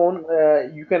iPhone,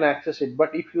 you can access it.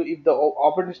 But if the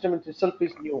operating system itself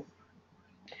is new,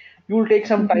 you will take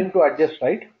some Mm-hmm. time to adjust,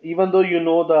 right? Even though you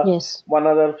know the Yes.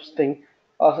 one other thing,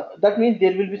 that means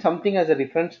there will be something as a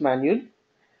reference manual.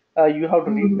 You have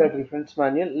to read Mm. Mm-hmm. that reference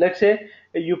manual. Let's say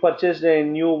you purchased a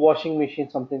new washing machine,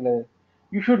 something like that.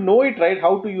 You should know it, right?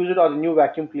 How to use it, or a new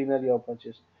vacuum cleaner you have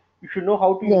purchased. You should know how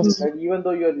to use it, Yes. right? Even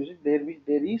though you are using,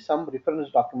 there is some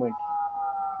reference document.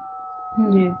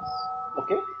 Mm. Yes.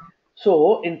 Okay. So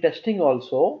in testing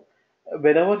also,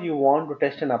 whenever you want to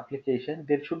test an application,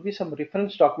 there should be some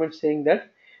reference document saying that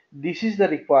this is the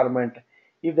requirement.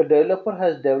 If the developer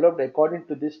has developed according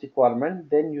to this requirement,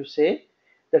 then you say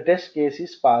the test case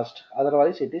is passed.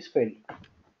 Otherwise, it is failed.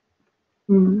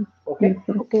 Mm. Yes, Okay,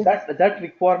 sir. Okay. that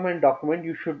requirement document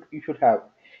you should have.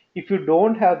 If you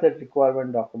don't have that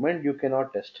requirement document, you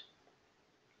cannot test.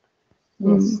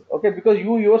 Mm. Yes. Okay, because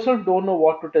you yourself don't know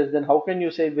what to test, then how can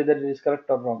you say whether it is correct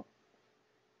or wrong?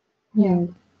 Yeah. Yes.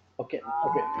 Okay,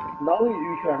 now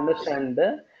you should understand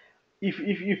the if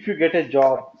you get a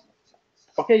job.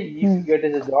 Okay, if you Mm. get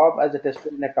a job as a tester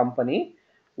in a company,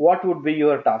 what would be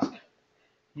your task?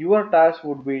 Your task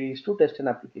would be is to test an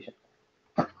application.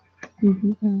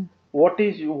 Mm-hmm. Mm. what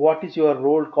is your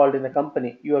role called in the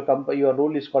company? Your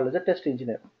role is called as a test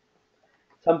engineer.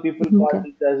 Some people call Okay.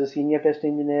 it as a senior test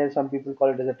engineer, some people call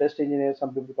it as a test engineer,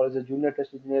 some people call it as a junior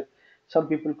test engineer, some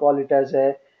people call it as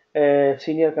a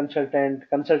senior consultant.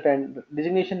 Consultant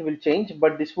designation will change,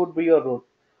 but this would be your role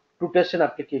to test an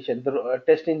application. The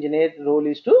test engineer role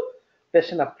is to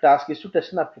task is to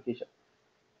test an application.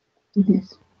 Mhm.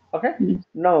 Yes. Okay. Yes.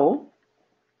 Now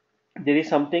there is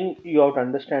something you have to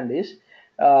understand is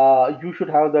you should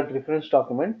have that reference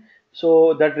document.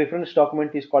 So that reference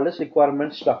document is called as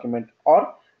requirements document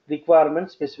or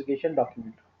requirement specification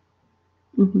document.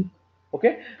 Mhm.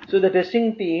 Okay, so the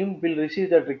testing team will receive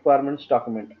that requirements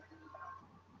document.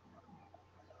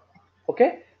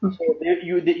 Okay, Okay. so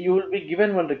you will be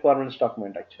given one requirements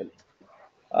document actually.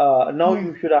 Now Yeah.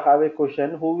 you should have a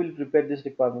question: who will prepare this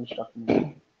requirements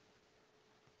document?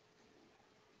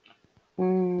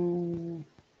 Mm,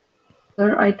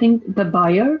 Sir, I think the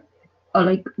buyer,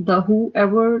 like the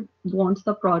whoever wants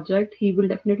the project, he will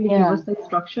definitely give yeah. us the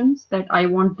instructions that I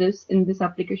want this in this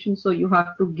application, so you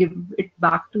have to give it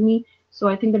back to me. So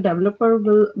I think the developer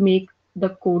will make the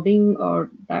coding or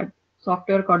that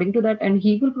software according to that, and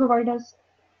he will provide us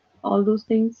all those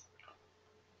things.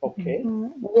 Okay,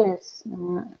 Yes.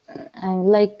 And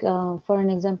like for an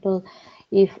example,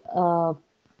 if a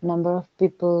number of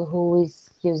people who is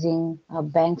using a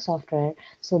bank software,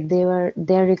 so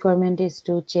their requirement is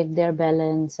to check their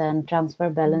balance and transfer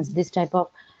balance, Mhm. this type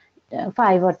of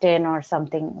 5 or 10 or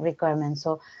something requirements.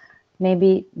 So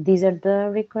maybe these are the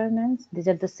requirements. These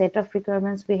are the set of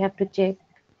requirements we have to check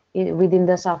within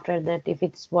the software that if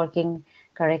it's working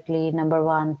correctly, number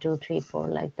one, two, three, four,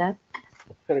 like that.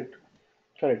 correct,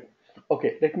 correct.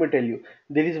 Okay, let me tell you.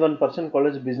 There is one person called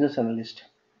as business analyst.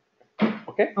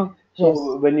 Okay, Oh, Yes.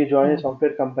 so when you join a Yeah.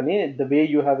 software company, the way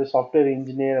you have a software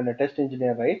engineer and a test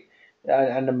engineer, right,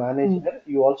 and a Mm. manager,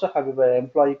 you also have an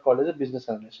employee called as a business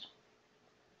analyst.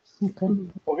 Okay.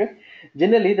 mhm. Okay,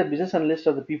 generally the business analysts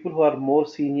are the people who are more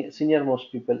senior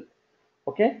most people.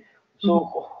 Okay, so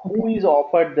Mhm. who Okay. is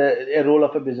offered a role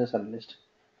of a business analyst?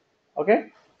 Okay,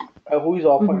 who is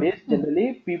offered Mhm. is generally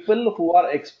people who are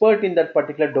expert in that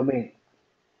particular domain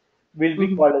will be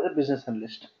Mhm. called as a business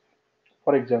analyst.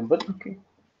 For example, Okay.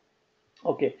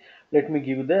 okay, let me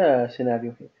give you the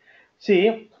scenario here.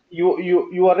 See,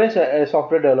 you are a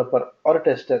software developer or a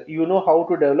tester. You know how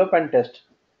to develop and test.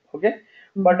 Okay,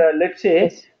 but Mhm. let's say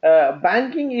Yes.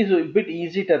 banking is a bit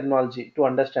easy terminology to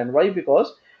understand. Why?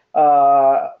 Because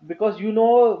you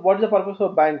know what is the purpose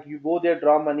of bank. You go there,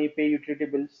 draw money, pay utility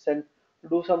bills, send,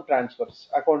 do some transfers,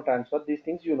 account transfer. These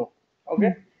things you know.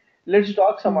 Okay, Mhm. let's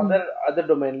talk some Mhm. other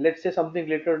domain. Let's say something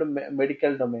related to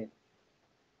medical domain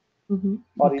Mhm.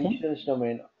 or Okay. insurance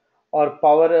domain or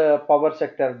power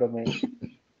sector domain.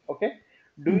 Okay,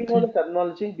 do you know Okay. the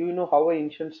terminology? Do you know how a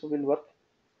insurance will work,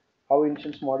 how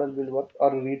insurance model will work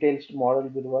or retail model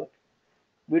will work?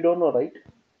 We don't know, right?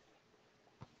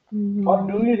 Or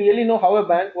do Mhm. you really know how a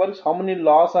bank works, how many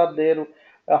laws are there,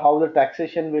 how the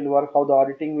taxation will work, how the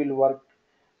auditing will work?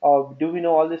 Do we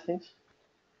know all these things?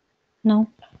 No.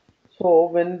 So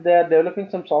when they are developing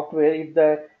some software, if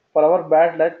the for our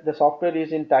bad luck the software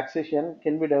is in taxation,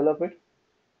 can we develop it?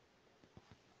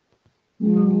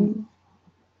 Mm, Mm.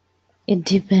 it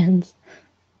depends.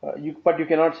 But you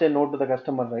cannot say no to the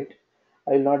customer, right?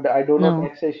 I will not. I don't know No.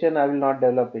 taxation. I will not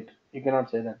develop it. You cannot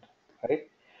say that, right?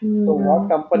 So what Yeah.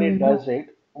 company Yeah. does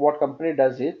it? What company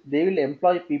does it? They will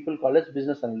employ people called as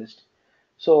business analyst.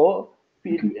 So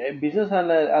Okay. a business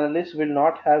analyst will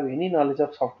not have any knowledge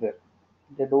of software.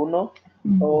 They don't know.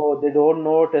 Mhm. Oh, they don't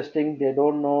know testing. They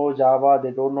don't know Java.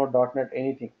 They don't know .NET.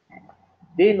 Anything.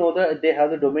 They know that they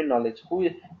have the domain knowledge.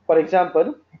 For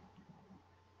example,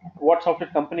 what software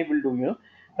company will do,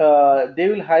 they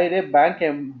will hire a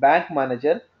bank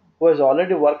manager who has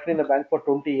already worked in the bank for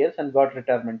 20 years and got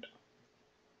retirement.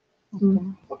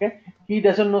 Mm. Okay. Okay, he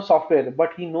doesn't know software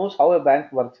but he knows how a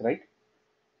bank works, right?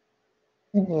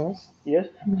 Yes. Yes.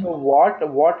 Mhm. So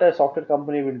what a software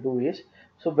company will do is,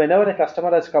 so whenever a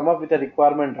customer has come up with a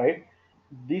requirement, right,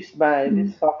 this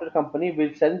Mhm. software company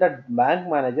will send that bank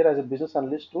manager as a business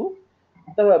analyst to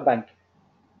the bank.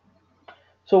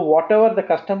 So whatever the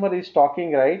customer is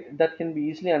talking, right, that can be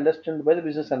easily understood by the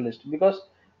business analyst because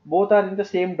both are in the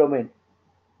same domain,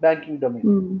 banking domain.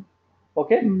 Mm.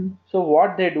 Okay. Mm. So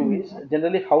what they do Mm. is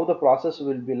generally how the process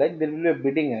will be like. There will be a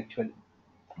bidding actually.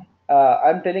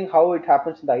 I'm telling how it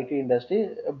happens in the IT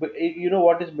industry. You know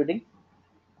what is bidding?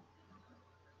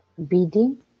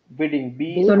 Bidding. Bidding.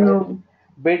 Bid. So no.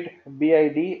 Bid.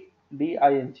 BIDDING.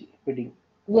 Bidding.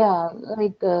 Yeah.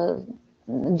 Like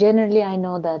generally, I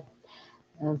know that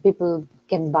people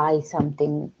can buy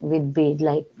something with bid,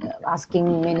 like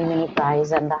asking many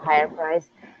price, and the higher price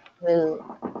will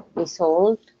be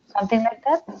sold, something like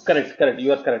that. Correct.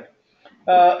 You are correct.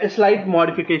 A slight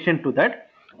modification to that.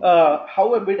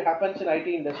 How a bid happens in IT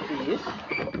industry is,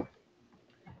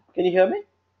 can you hear me?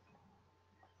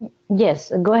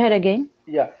 Yes, go ahead again.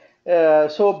 Yeah.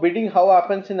 So bidding how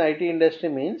happens in IT industry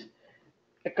means,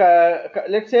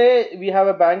 let's say we have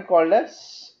a bank called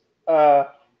as uh,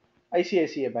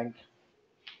 ICICI Bank.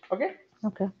 Okay.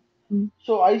 Okay. Mm,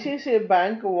 So ICICI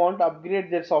Bank want to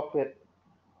upgrade their software.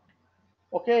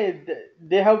 Okay.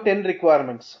 They have 10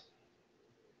 requirements.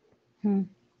 Hmm.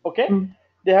 Okay. mm,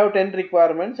 They have 10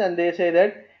 requirements and they say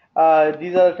that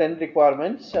these are the 10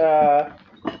 requirements,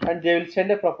 and they will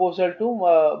send a proposal to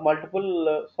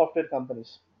multiple software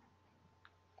companies.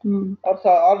 mm, Or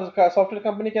software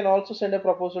company can also send a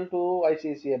proposal to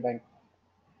ICICI Bank.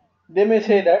 They may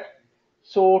say mm, that,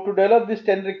 so to develop these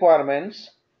 10 requirements,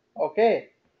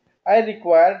 okay, I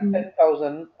require mm,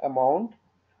 10,000 amount,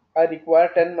 I require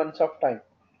 10 months of time.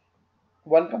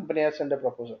 One company has sent a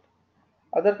proposal.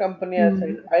 Other company has mm,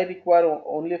 said, I require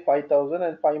only 5,000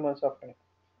 and 5 months of time.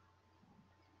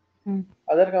 Hmm.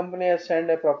 Other company has sent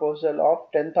a proposal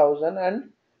of 10,000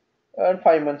 and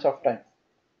 5 months of time.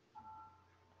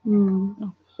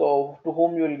 mm. So to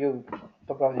whom you will give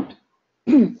the project?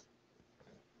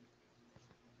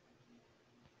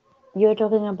 You're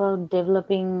talking about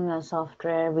developing a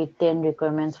software with 10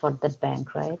 requirements for that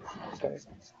bank, right? Correct.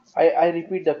 I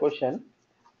repeat the question.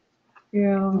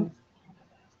 Yeah. Hmm.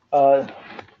 Uh,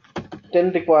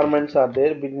 10 requirements are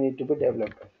there which need to be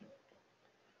developed.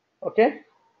 Okay?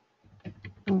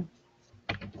 Hmm.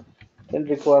 10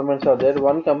 requirements are there.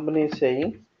 One company is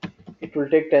saying it will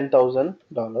take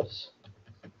 $10,000.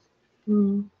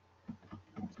 Mm,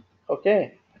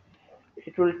 Okay?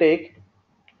 It will take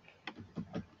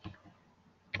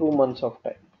 2 months of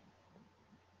time.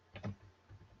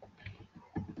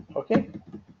 Okay?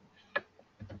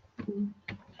 mm,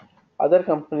 Other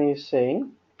company is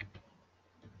saying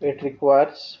it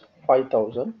requires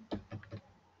 5,000. It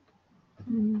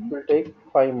mm, will take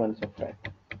 5 months of time.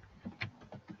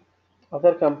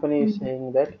 Other company is mm.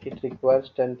 saying that it requires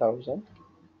 10,000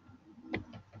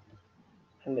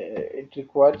 and it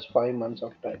requires 5 months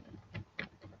of time.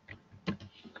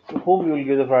 To whom you will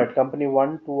give the project? Company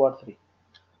 1, 2, or 3?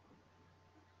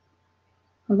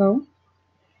 Hello?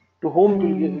 To whom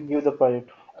you will Hmm. give the project?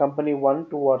 Company 1,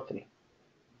 2, or 3?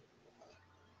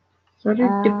 So it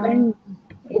Uh, depends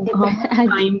it how much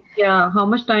depends. time, yeah, how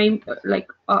much time, like,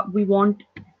 we want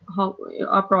how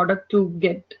our product to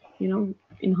get,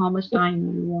 in how much It, time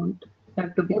we want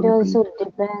that to be it complete. also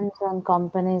depends on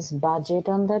company's budget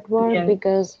on that work, Yes.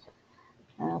 because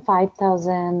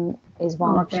 5,000 is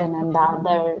one Or option and the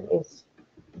other 10,000. is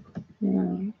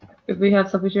Yeah. If we have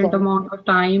sufficient 10. amount of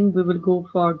time, we will go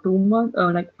for 2 months,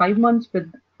 like 5 months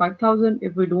with 5,000.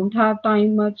 If we don't have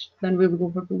time much, then we will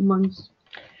go for 2 months.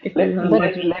 If we have But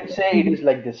budget. Let's say it Mhm. is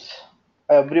like this.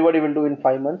 Everybody will do in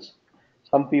 5 months.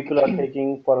 Some people are Mm. taking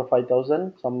for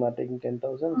 5,000, some are taking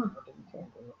 10,000, Huh. some are taking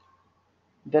 7,000.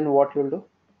 Then what you'll do?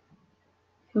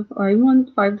 So 5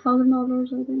 months,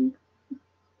 $5,000, I think.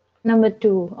 number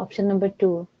two, option number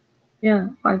two. Yeah,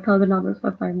 $5,000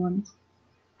 for 5 months.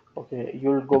 Okay,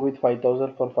 you'll go with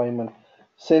 5,000 for 5 months.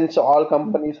 Since all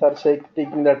companies are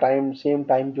taking the same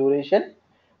time duration,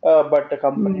 but the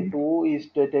company Mm. two is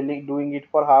doing it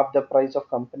for half the price of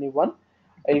company one,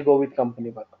 I'll go with company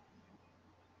one.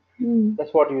 Mm.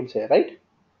 That's what you will say, right?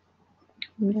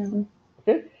 Yeah.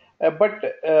 Okay, but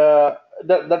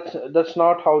that's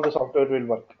not how the software will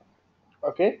work.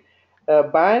 Okay,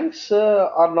 banks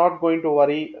are not going to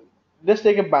worry. Let's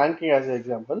take a banking as an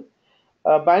example.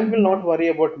 A bank will not Mhm. worry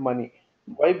about money.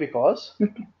 Why? Because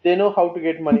they know how to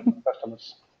get money from customers.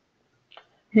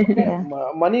 Okay, Yeah.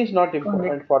 money is not Correct.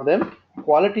 important for them.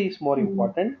 Quality is more Mm.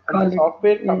 important, and the Call it.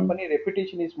 software Yeah. company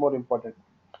reputation is more important.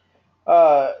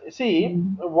 See,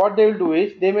 Mm. what they will do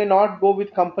is they may not go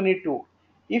with company two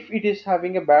if it is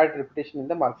having a bad reputation in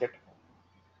the market.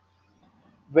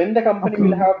 When the company Okay.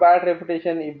 will Mm. have bad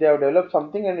reputation if they have developed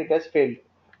something and it has failed.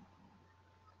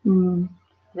 Mm.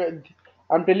 Well,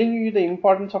 I'm telling you the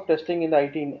importance of testing in the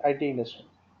IT industry.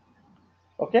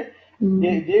 Okay, Mm.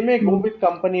 they may go Mm. with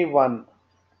company one,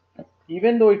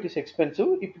 even though it is expensive.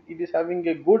 If it is having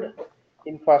a good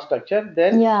infrastructure,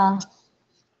 Yeah.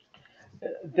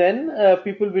 then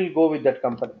people will go with that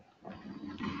company.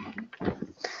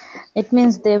 It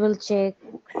means they will check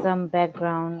some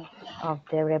background of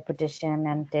their reputation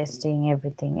and testing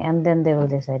everything, and then they will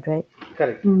decide, right?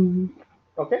 Correct. Mm.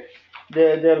 Okay,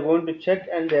 they are going to check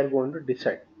and they are going to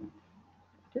decide.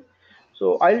 Okay,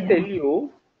 so I'll tell Yeah.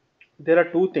 you there are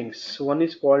two things. One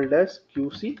is called as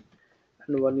QC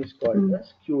and one is called Mm.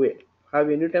 as QA. Have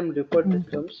any time referred to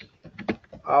terms?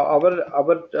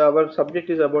 Our subject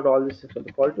is about all these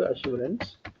things: quality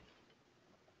assurance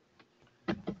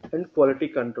and quality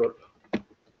control.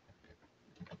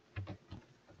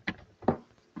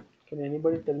 Can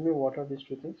anybody tell me what are these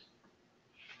two things?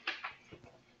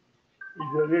 Is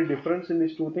there any difference in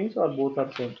these two things or both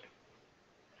are same?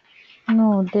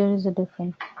 No, there is a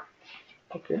difference.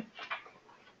 Okay.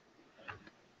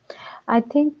 I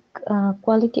think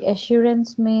quality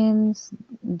assurance means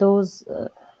those,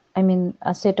 I mean,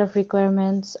 a set of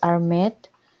requirements are met,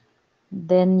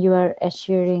 then you are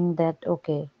assuring that,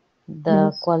 okay, the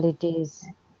Yes. quality is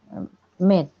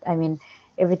met. I mean,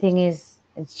 everything is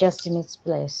it's just in its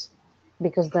place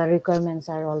because the requirements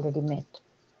are already met.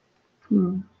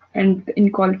 Mm. And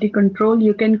in quality control,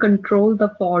 you can control the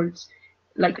faults.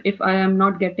 Like if I am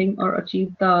not getting or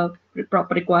achieve the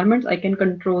proper requirements, I can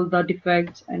control the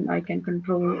defects and I can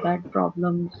control that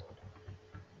problems.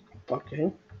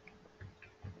 Okay.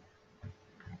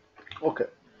 Okay.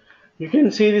 You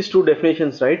can see these two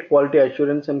definitions, right? Quality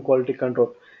assurance and quality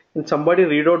control. Can somebody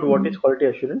read out what is Mm. quality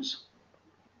assurance?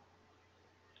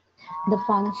 The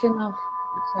function of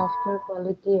software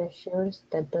quality assures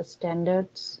that the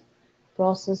standards,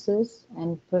 processes,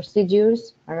 and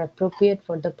procedures are appropriate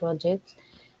for the projects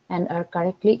and are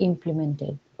correctly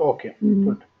implemented. Okay, Mm.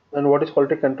 good. And what is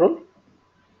quality control?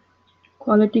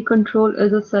 Quality control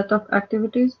is a set of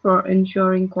activities for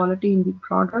ensuring quality in the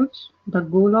products. The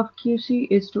goal of QC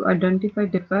is to identify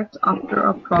defects after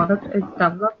a product is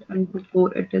developed and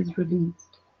before it is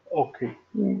released. Okay.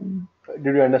 Yeah.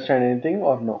 Did you understand anything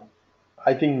or no?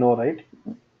 I think no, right?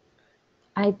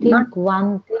 I Not, think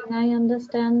one thing I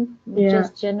understand, yeah.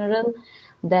 just general,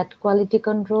 that quality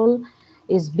control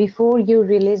is before you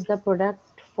release the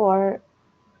product for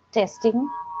testing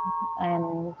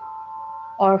and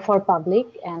or for public,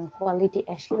 and quality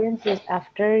assurance is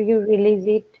after you release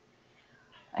it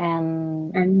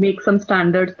and And make some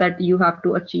standards that you have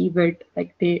to achieve it,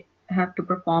 like they have to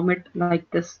perform it like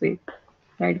this way,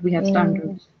 right? We have in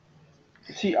standards.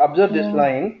 See, observe this in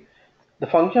line. The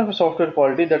function of software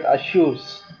quality that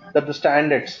assures that the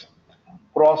standards,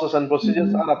 process, and procedures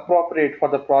Mm-hmm. are appropriate for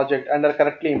the project and are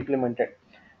correctly implemented.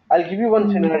 I'll give you one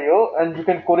Mm-hmm. scenario, and you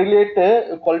can correlate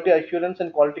quality assurance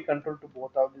and quality control to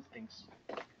both of these things.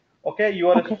 Okay, you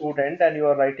are a okay, student and you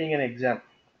are writing an exam.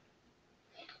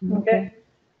 okay,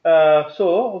 Okay,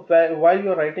 so while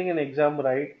you are writing an exam,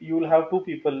 right, you will have two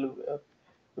people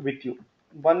with you.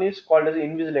 One is called as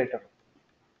invigilator.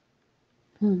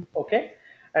 hmm. Okay,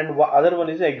 and other one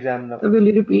is examiner. So will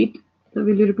you repeat? So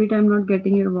will you repeat? I'm not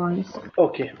getting your voice.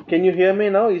 Okay, can you hear me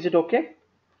now? Is it okay?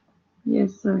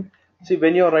 Yes, sir. See,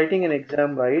 when you are writing an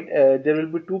exam, right, there will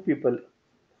be two people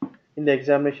in the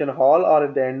examination hall or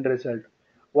at the end result.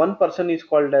 One person is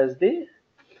called as the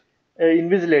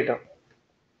invigilator.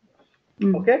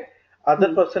 Mm. Okay,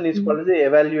 other person is Mm. called as the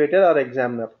evaluator or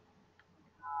examiner.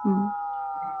 Mm.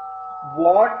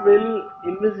 What will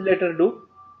invigilator do?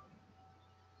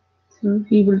 So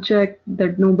he will check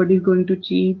that nobody is going to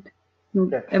cheat. No,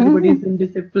 Okay, everybody is in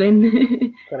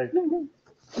discipline. correct.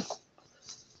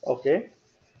 Okay,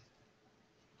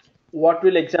 what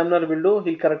will examiner will do?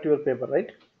 He'll correct your paper, right?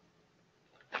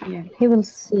 Yeah. He will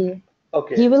see.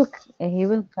 Okay, He will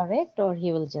correct or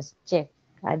he will just check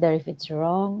either if it's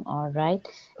wrong or right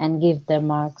and give the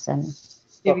marks and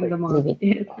Giving the perfect, leave mark. it.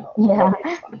 Yes. Yeah.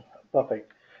 perfect,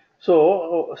 perfect.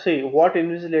 So, see, what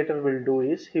invigilator will do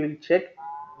is he will check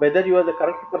whether you are the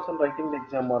correct person writing the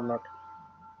exam or not.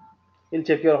 He'll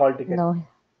check your hall ticket. No.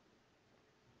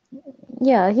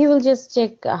 Yeah, he will just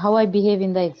check how I behave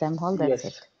in the exam hall. That's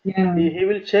Yes, it. Yeah. he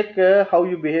will check how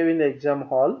you behave in the exam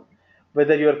hall,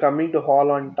 whether you are coming to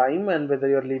hall on time and whether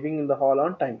you are leaving in the hall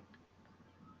on time.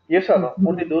 Yes or no? Hmm.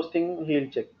 Only those things he will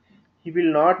check. He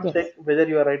will not check Yes. whether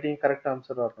you are writing correct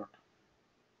answer or not.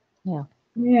 Yeah.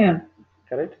 Yeah.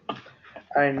 Correct?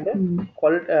 And Mm.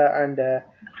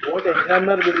 what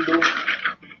examiner will do,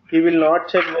 he will not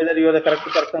check whether you are the correct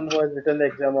person who has written the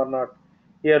exam or not.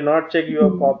 He will not check you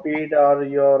have Mm. copied or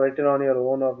you are written on your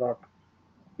own or not.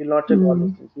 He will not check all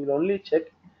those Mm. things. He will only check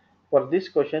for this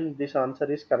question, this answer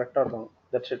is correct or wrong.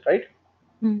 That's it, right?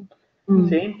 Mm. Mm. Mm.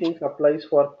 Same thing applies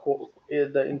for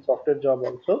the in software job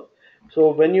also.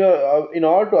 So when you are in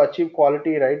order to achieve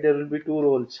quality, right, there will be two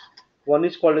roles. One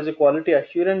is called as a quality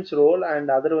assurance role, and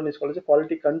other one is called as a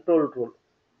quality control role.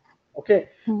 Okay,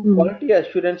 Mm. Mm. quality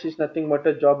assurance is nothing but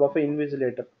a job of an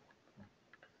invigilator.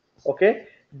 Okay,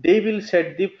 they will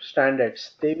set the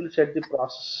standards. They will set the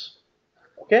process.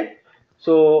 Okay,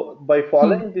 so by Mm.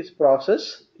 following this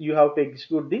process, you have to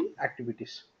execute the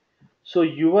activities. So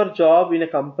your job in a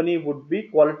company would be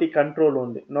quality control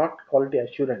only, not quality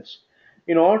assurance.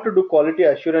 In order to do quality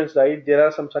assurance, right, there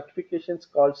are some certifications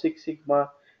called Six Sigma,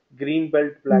 Green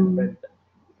Belt, Black Mm. Belt.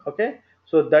 Okay,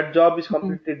 so that job is Mm.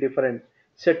 completely different.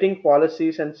 Setting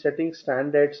policies and setting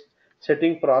standards,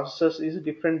 setting processes is a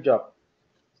different job.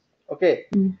 Okay,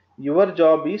 Mm. your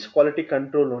job is quality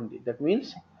control only. That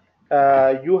means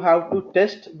you have to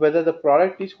test whether the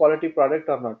product is quality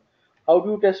product or not. How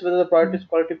do you test whether the product is Mm.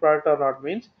 quality product or not?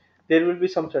 Means there will be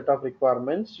some set of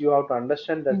requirements. You have to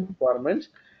understand that Mm. requirements,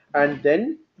 and then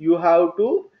you have to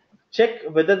check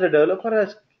whether the developer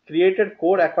has created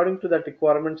code according to that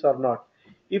requirements or not.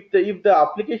 If the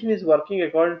application is working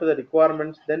according to the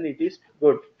requirements, then it is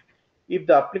good. If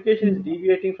the application is Mm.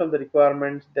 deviating from the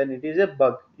requirements, then it is a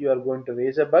bug. You are going to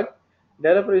raise a bug,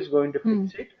 developer is going to Mm.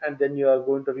 fix it, and then you are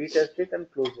going to retest it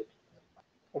and close it.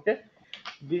 Okay,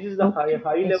 this is the Okay.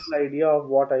 high level Yes. idea of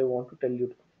what I want to tell you.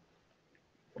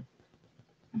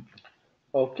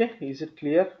 Okay, is it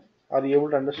clear? Are you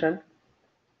able to understand?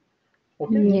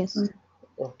 Okay, Yes, Yes. sir.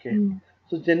 okay. Mm.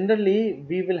 So generally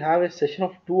we will have a session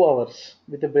of 2 hours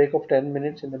with a break of 10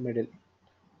 minutes in the middle.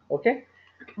 Okay,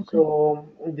 Okay. so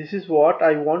this is what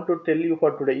I want to tell you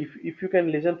for today. If you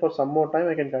can listen for some more time,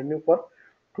 I can continue for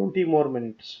 20 more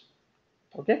minutes.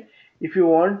 Okay, if you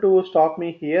want to stop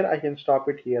me here, I can stop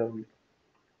it here only.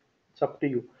 It's up to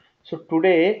you. So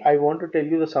today I want to tell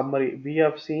you the summary. We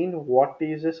have seen what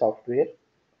is a software.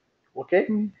 Okay,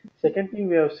 Mm. second thing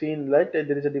we have seen that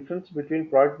there is a difference between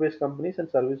product based companies and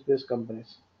service based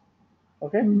companies.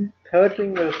 Okay, Mm. third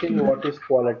thing we have seen Mm. what is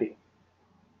quality.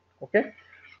 Okay,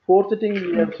 fourth thing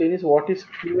we Mm. have seen is what is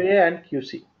QA and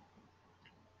QC.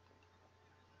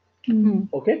 Mm. Mm.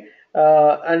 Okay,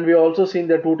 and we also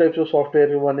seen the two types of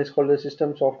software. One is called the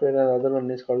system software, and other one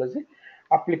is called as the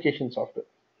application software.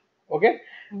 Okay,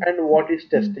 Mm. and what is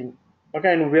Mm. testing.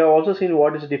 Okay, and we have also seen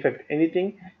what is defect.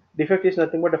 Anything defect is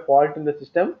nothing but a fault in the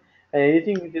system, and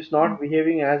anything which is not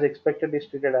behaving as expected is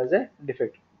treated as a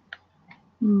defect.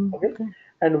 Mm. Okay, Okay.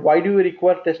 and why do we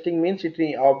require testing? Means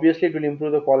obviously it will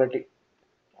improve the quality.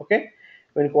 Okay,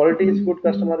 when quality is Mm. good, Mm.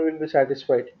 customer will be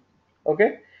satisfied. Okay,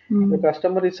 the Mm.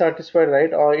 customer is satisfied,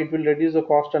 right? Or it will reduce the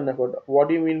cost and effort. What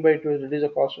do you mean by it will reduce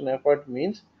the cost and effort?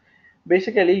 Means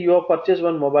basically you have purchased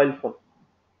one mobile phone,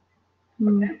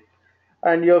 Mm. okay,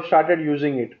 and you have started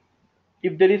using it.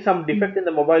 If there is some defect Mm. in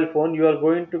the mobile phone, you are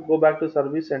going to go back to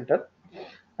service center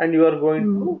and you are going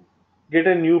Mm. to get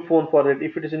a new phone for it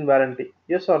if it is in warranty.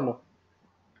 Yes or no?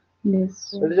 Yes.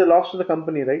 That is Yes. a loss to the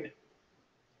company, right?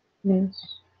 Yes.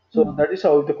 So Mm. that is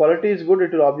how, if the quality is good,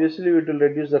 it will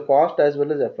reduce the cost as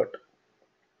well as effort.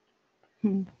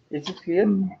 Mm. Is this clear?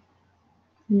 Mm.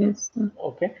 Yes, sir.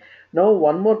 Okay. Now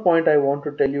one more point I want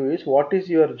to tell you is what is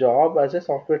your job as a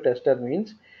software tester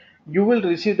means you will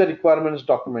receive the requirements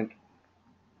document,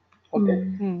 okay,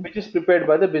 Mm. Mm. which is prepared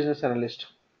by the business analyst.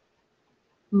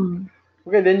 Mm.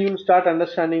 Okay, then you will start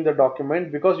understanding the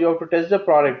document because you have to test the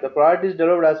product. The product is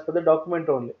developed as per the document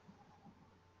only.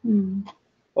 Mm.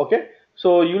 Okay,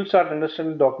 so you'll start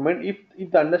understanding the document.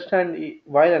 If the understand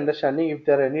while understanding, if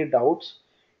there are any doubts,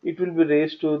 it will be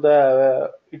raised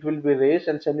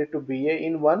and send it to BA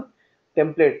in one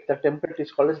template. The template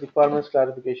is called as requirements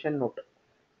clarification note.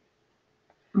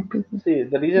 Okay, sir. See,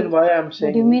 the reason Okay. why I'm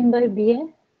What do you saying, mean by BA?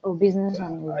 Oh, business yeah,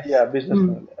 analyst.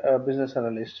 Mm. business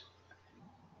analyst.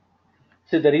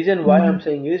 See, the reason why I'm Mm.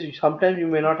 saying is sometimes you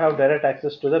may not have direct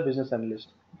access to the business analyst.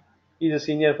 He's a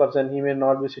senior person. He may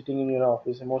not be sitting in your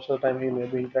office. Most of the time, he may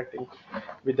be interacting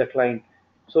with the client.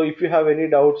 So if you have any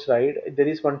doubts, right, there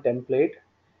is one template.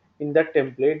 In that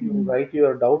template, you Mm. write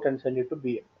your doubt and send it to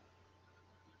BA,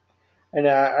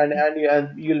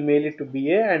 and you'll mail it to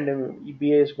BA, and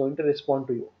BA is going to respond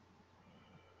to you.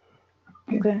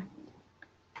 Okay.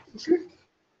 Okay.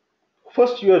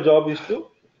 First, your job is to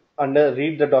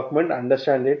read the document,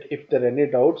 understand it. If there are any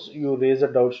doubts, you raise the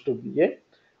doubts to BA.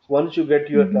 Once you get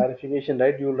your Mm-hmm. clarification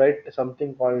right, you write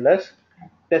something called as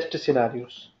test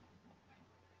scenarios.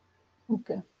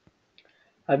 Okay.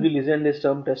 Have you listened this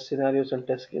term test scenarios and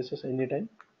test cases anytime?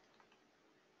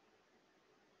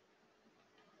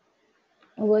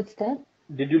 What's that?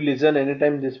 Did you listen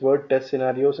anytime this word test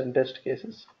scenarios and test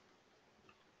cases?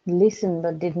 Listen,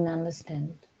 but didn't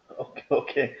understand. Okay,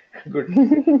 okay, good.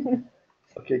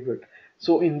 Okay, good.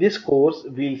 So in this course,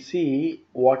 we'll see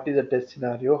what is a test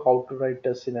scenario, how to write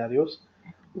test scenarios,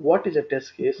 what is a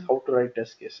test case, how to write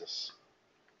test cases.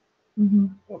 Mm-hmm.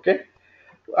 Okay,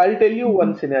 I'll tell you Mm-hmm.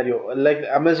 one scenario. Like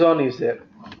Amazon is there.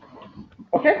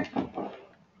 Okay,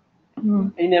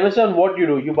 Mm. in Amazon, what you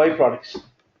do? You buy products,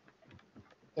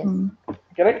 Yes. Mm.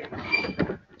 correct?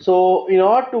 So in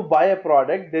order to buy a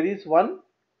product, there is one.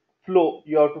 flow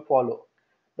you have to follow.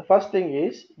 The first thing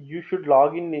is you should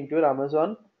log in into your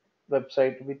Amazon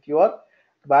website with your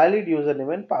valid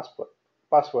username and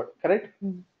password, correct?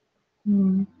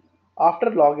 Hmm. After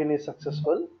login is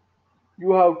successful,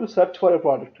 you have to search for a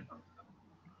product.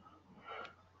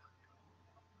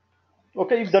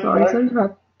 Okay, if that Sorry, sir, product you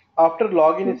have after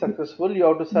login is to. successful, you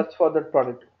have to search for that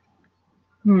product.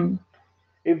 Hmm.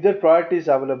 If that product is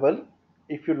available,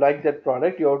 if you like that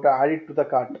product, you have to add it to the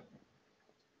cart.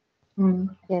 Hmm.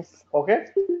 Yes. Okay,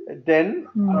 then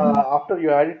Hmm. after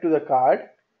you add it to the cart,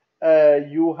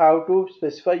 you have to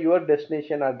specify your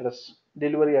destination address,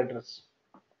 delivery address.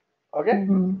 Okay,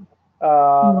 Hmm. Hmm.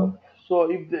 uh, Hmm. so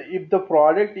if the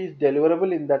product is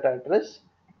deliverable in that address,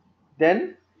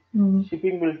 then Hmm.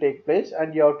 shipping will take place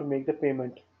and you have to make the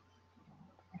payment.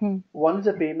 Hmm. Once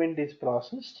the payment is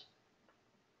processed,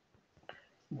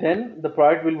 then the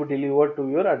product will be delivered to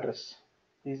your address.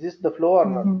 Is this the flow or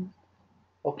not? Hmm.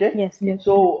 Okay, Yes. Yes.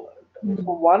 so Hmm.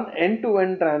 one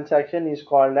end-to-end transaction is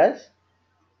called as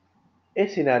a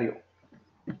scenario.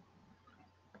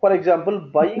 For example,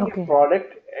 buying a Okay.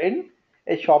 product in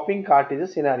a shopping cart is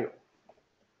a scenario.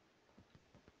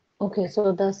 Okay.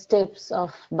 So the steps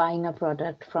of buying a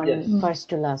product from Yes, Hmm. first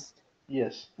to last.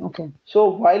 yes. Okay. So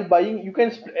while buying, you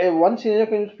can one scenario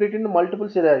can be split into multiple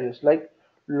scenarios. Like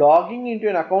logging into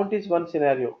an account is one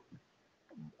scenario.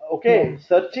 Okay, Yeah.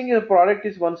 searching a product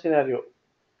is one scenario.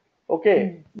 Okay,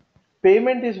 Hmm.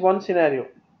 payment is one scenario.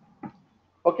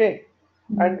 Okay,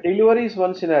 Hmm. and delivery is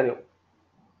one scenario.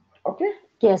 Okay,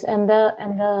 Yes, and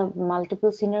the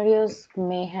multiple scenarios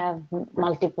may have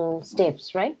multiple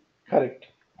steps, right? correct.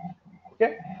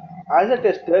 Okay, as a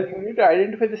tester, you need to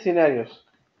identify the scenarios.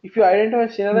 If you identify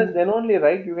scenarios, Hmm. then only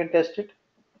right you can test it.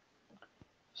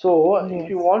 So if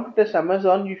you Yes. want to test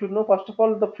Amazon, you should know first of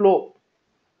all the flow,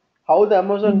 how the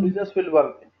Amazon Hmm. business will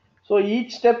work. So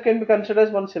each step can be considered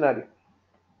as one scenario.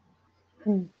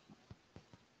 Hmm.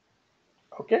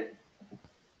 Okay.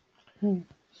 Hmm.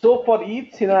 So for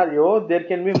each scenario, there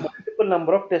can be multiple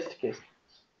number of test cases.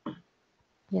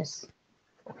 Yes.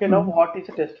 Okay. Now Hmm. what is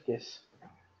a test case?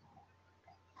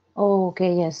 Oh,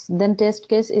 okay, yes. Then test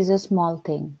case is a small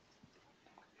thing.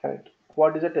 Correct.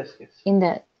 What is a test case? In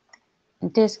the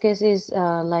test case is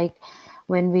like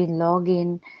when we log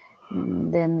in,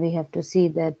 then we have to see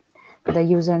that the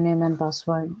username and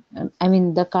password. I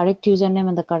mean, the correct username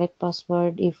and the correct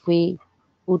password. If we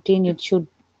put in, it should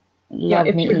Yeah, log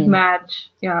it should me in.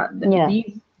 match. Yeah, Yeah.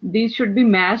 these should be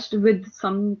matched with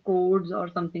some codes or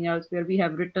something else where we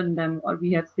have written them or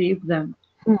we have saved them.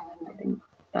 I think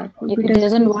that would If be it test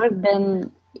doesn't case. work,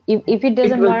 then if it It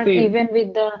doesn't will work, fail. even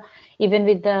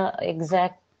with the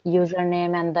exact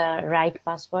username and the right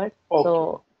password, Okay.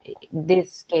 so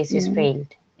this case is Yeah.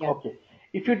 failed. Yeah. Okay.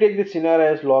 If you take the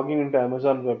scenario as logging into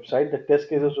Amazon website, the test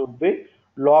cases would be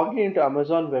logging into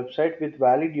Amazon website with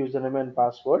valid username and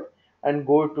password and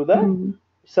go to the Hmm.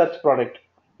 search product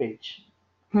page.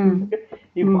 Hmm. Hmm. Okay.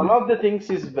 If Hmm. one of the things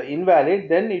is invalid,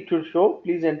 then it should show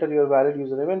please enter your valid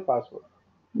username and password.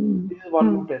 Hmm. This is one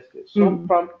Hmm. more test case. So Hmm.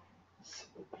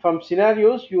 from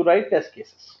scenarios you write test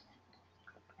cases.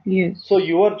 So Yes.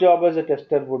 your job as a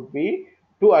tester would be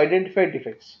to identify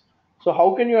defects. So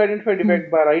how can you identify Hmm.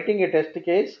 defect? By writing a test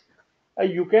case,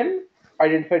 you can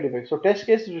identify defects. So test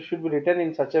cases should be written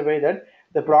in such a way that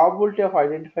the probability of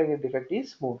identifying a defect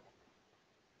is more.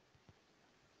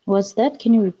 What's that?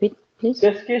 Can you repeat, please?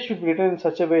 Test case should be written in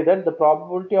such a way that the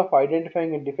probability of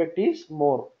identifying a defect is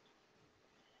more.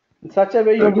 In such a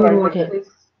way you Sir, have to your write voice Okay. the is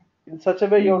in such a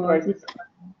way you your have to voice write. is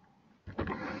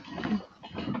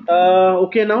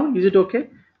Okay, now is it okay?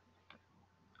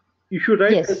 You should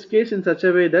write Yes. test case in such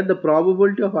a way that the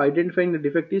probability of identifying the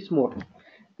defect is more.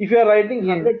 If you are writing yes.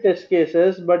 100 test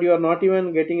cases but you are not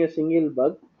even getting a single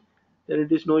bug, then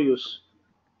it is no use.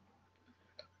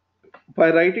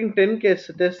 By writing 10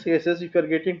 test cases, if you are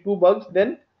getting two bugs,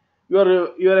 then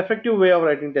your effective way of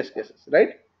writing test cases,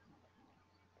 right?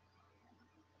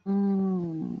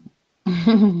 Mm.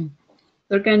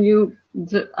 Sir, can you?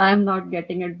 I'm not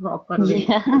getting it properly.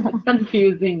 Yeah. It's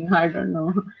confusing. I don't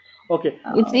know. Okay,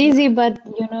 It's Um, easy, but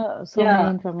so many yeah.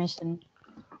 information.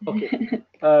 okay.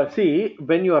 See,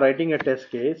 when you are writing a test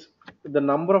case, the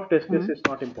number of test cases Hmm. is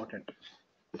not important.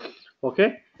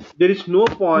 Okay, there is no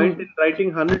point Hmm. in writing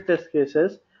 100 test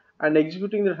cases and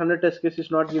executing the 100 test cases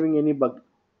is not giving any bug.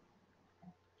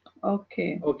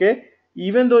 Okay. Okay,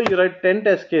 even though you write 10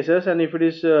 test cases and if it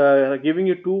is giving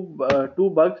you two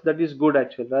bugs, that is good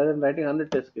actually, rather than writing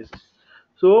 100 test cases.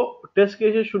 So test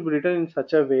cases should be written in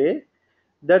such a way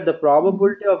that the Hmm.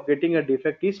 probability of getting a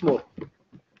defect is more.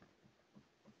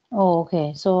 Oh,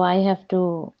 okay. So I have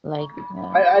to like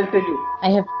I'll tell you. I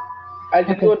have. I'll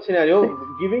tell you Okay. one scenario.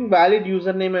 Giving valid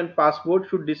username and password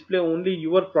should display only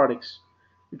your products.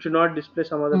 It should not display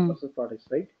some other Hmm. person's products,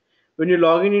 right? When you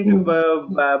log in into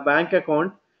Mm. bank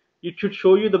account, it should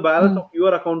show you the balance Hmm. of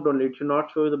your account only. It should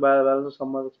not show you the balance of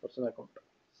some other person's account.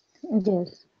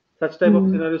 Yes. Such type of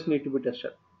Mm. scenarios need to be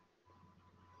tested.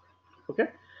 Okay.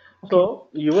 Okay. So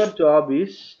your job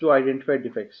is to identify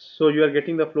defects. So you are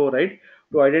getting the flow right.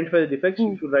 To identify the defects, you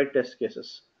Hmm. should write test cases.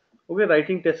 Okay,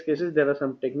 writing test cases, there are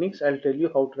some techniques. I'll tell you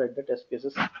how to write the test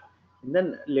cases in the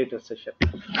later session.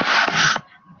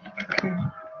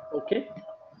 Okay.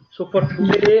 So for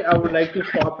today, I would like to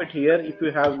stop it here if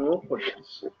you have no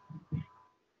questions.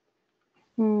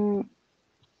 Hmm.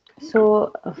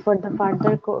 So for the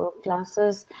further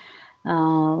classes,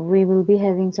 we will be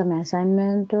having some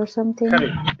assignment or something.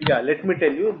 Correct. Yeah, let me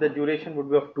tell you, the duration would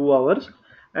be of 2 hours,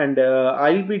 and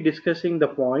I'll be discussing the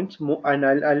points, and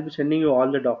I'll be sending you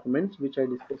all the documents which I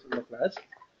discussed in the class,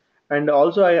 and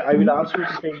also I will ask you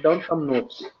to take down some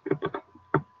notes.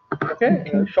 Okay,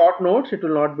 Okay. short notes. It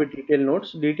will not be detailed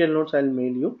notes. Detailed notes I'll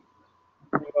mail you.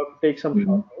 You have to take some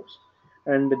short Mm. notes,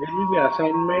 and there will be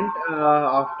assignment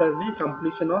after the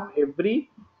completion of every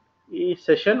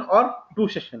session or 2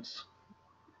 sessions.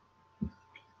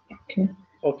 Okay.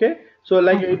 Okay, so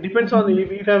like it Okay. depends on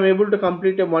if I'm able to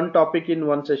complete a one topic in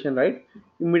one session, right?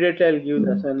 Immediately I'll give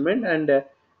the Mm. assignment, and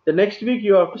the next week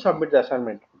you have to submit the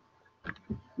assignment.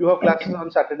 You have classes Okay. on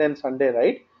Saturday and Sunday,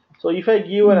 right? So if I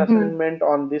give an Mm. Hmm. assignment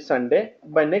on this Sunday,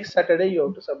 by next Saturday you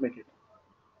have to submit it.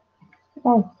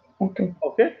 Oh, okay.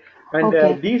 Okay, and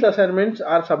Okay. these assignments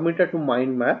are submitted to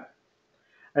mind map,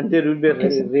 and there will be a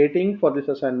Okay, sir. rating for this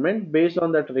assignment. Based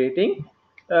on that rating,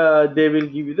 they will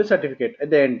give you the certificate at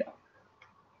the end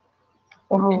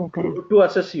Okay. Oh, okay. to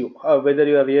assess you whether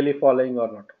you are really following or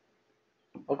not.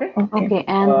 Okay. Okay. Okay.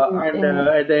 And And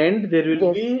at the end, there will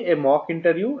yes. be a mock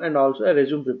interview and also a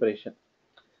resume preparation.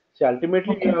 See,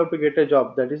 ultimately, we Okay. have to get a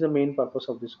job. That is the main purpose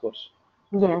of this course.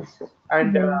 Yes.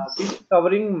 And we'll Yes. be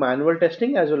covering manual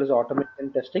testing as well as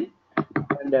automation testing.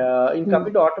 And in Hmm.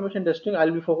 coming to automation testing,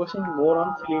 I'll be focusing more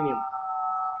on Selenium.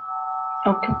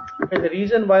 Okay. Okay, the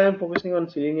reason why I'm focusing on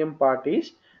Selenium part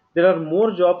is there are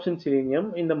more jobs in Selenium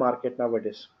in the market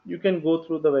nowadays. You can go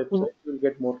through the website, you'll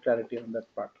get more clarity on that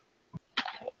part.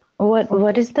 What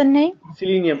Okay. is the name?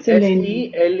 Selenium,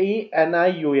 Selenium.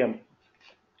 Selenium.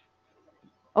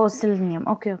 Oh, Selenium.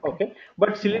 Okay. Okay. Okay, but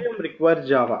Yeah. Selenium requires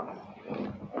Java.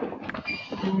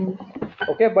 Mm.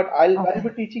 Okay, but I'll Okay.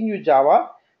 be teaching you Java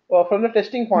from the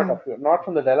testing point Hmm. of view, not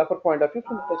from the developer point of view.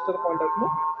 From the tester point of view,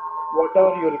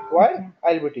 whatever you require, Okay.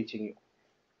 I'll be teaching you.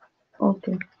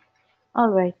 Okay. All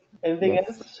right. Anything Yes.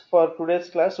 else for today's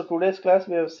class? So today's class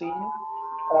we have seen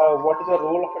what is the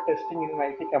role of a testing in an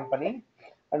IT company,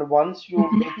 and once you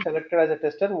get selected as a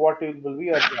tester, what will be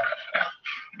your job?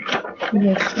 Okay,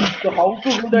 Yes, sir. so how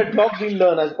to do that job we'll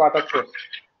learn as part of course.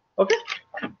 Okay,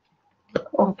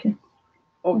 Okay.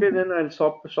 okay, then I'll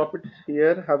stop it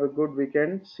here. Have a good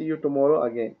weekend. See you tomorrow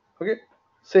again. Okay,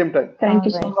 same time. Thank All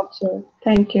you so right. much, sir.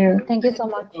 Thank you. Thank you so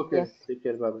much. Okay, Yes. take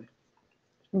care. Bye bye.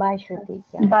 Bye, Shruti.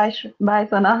 Yeah. Bye,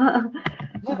 Sana.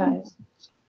 Bye.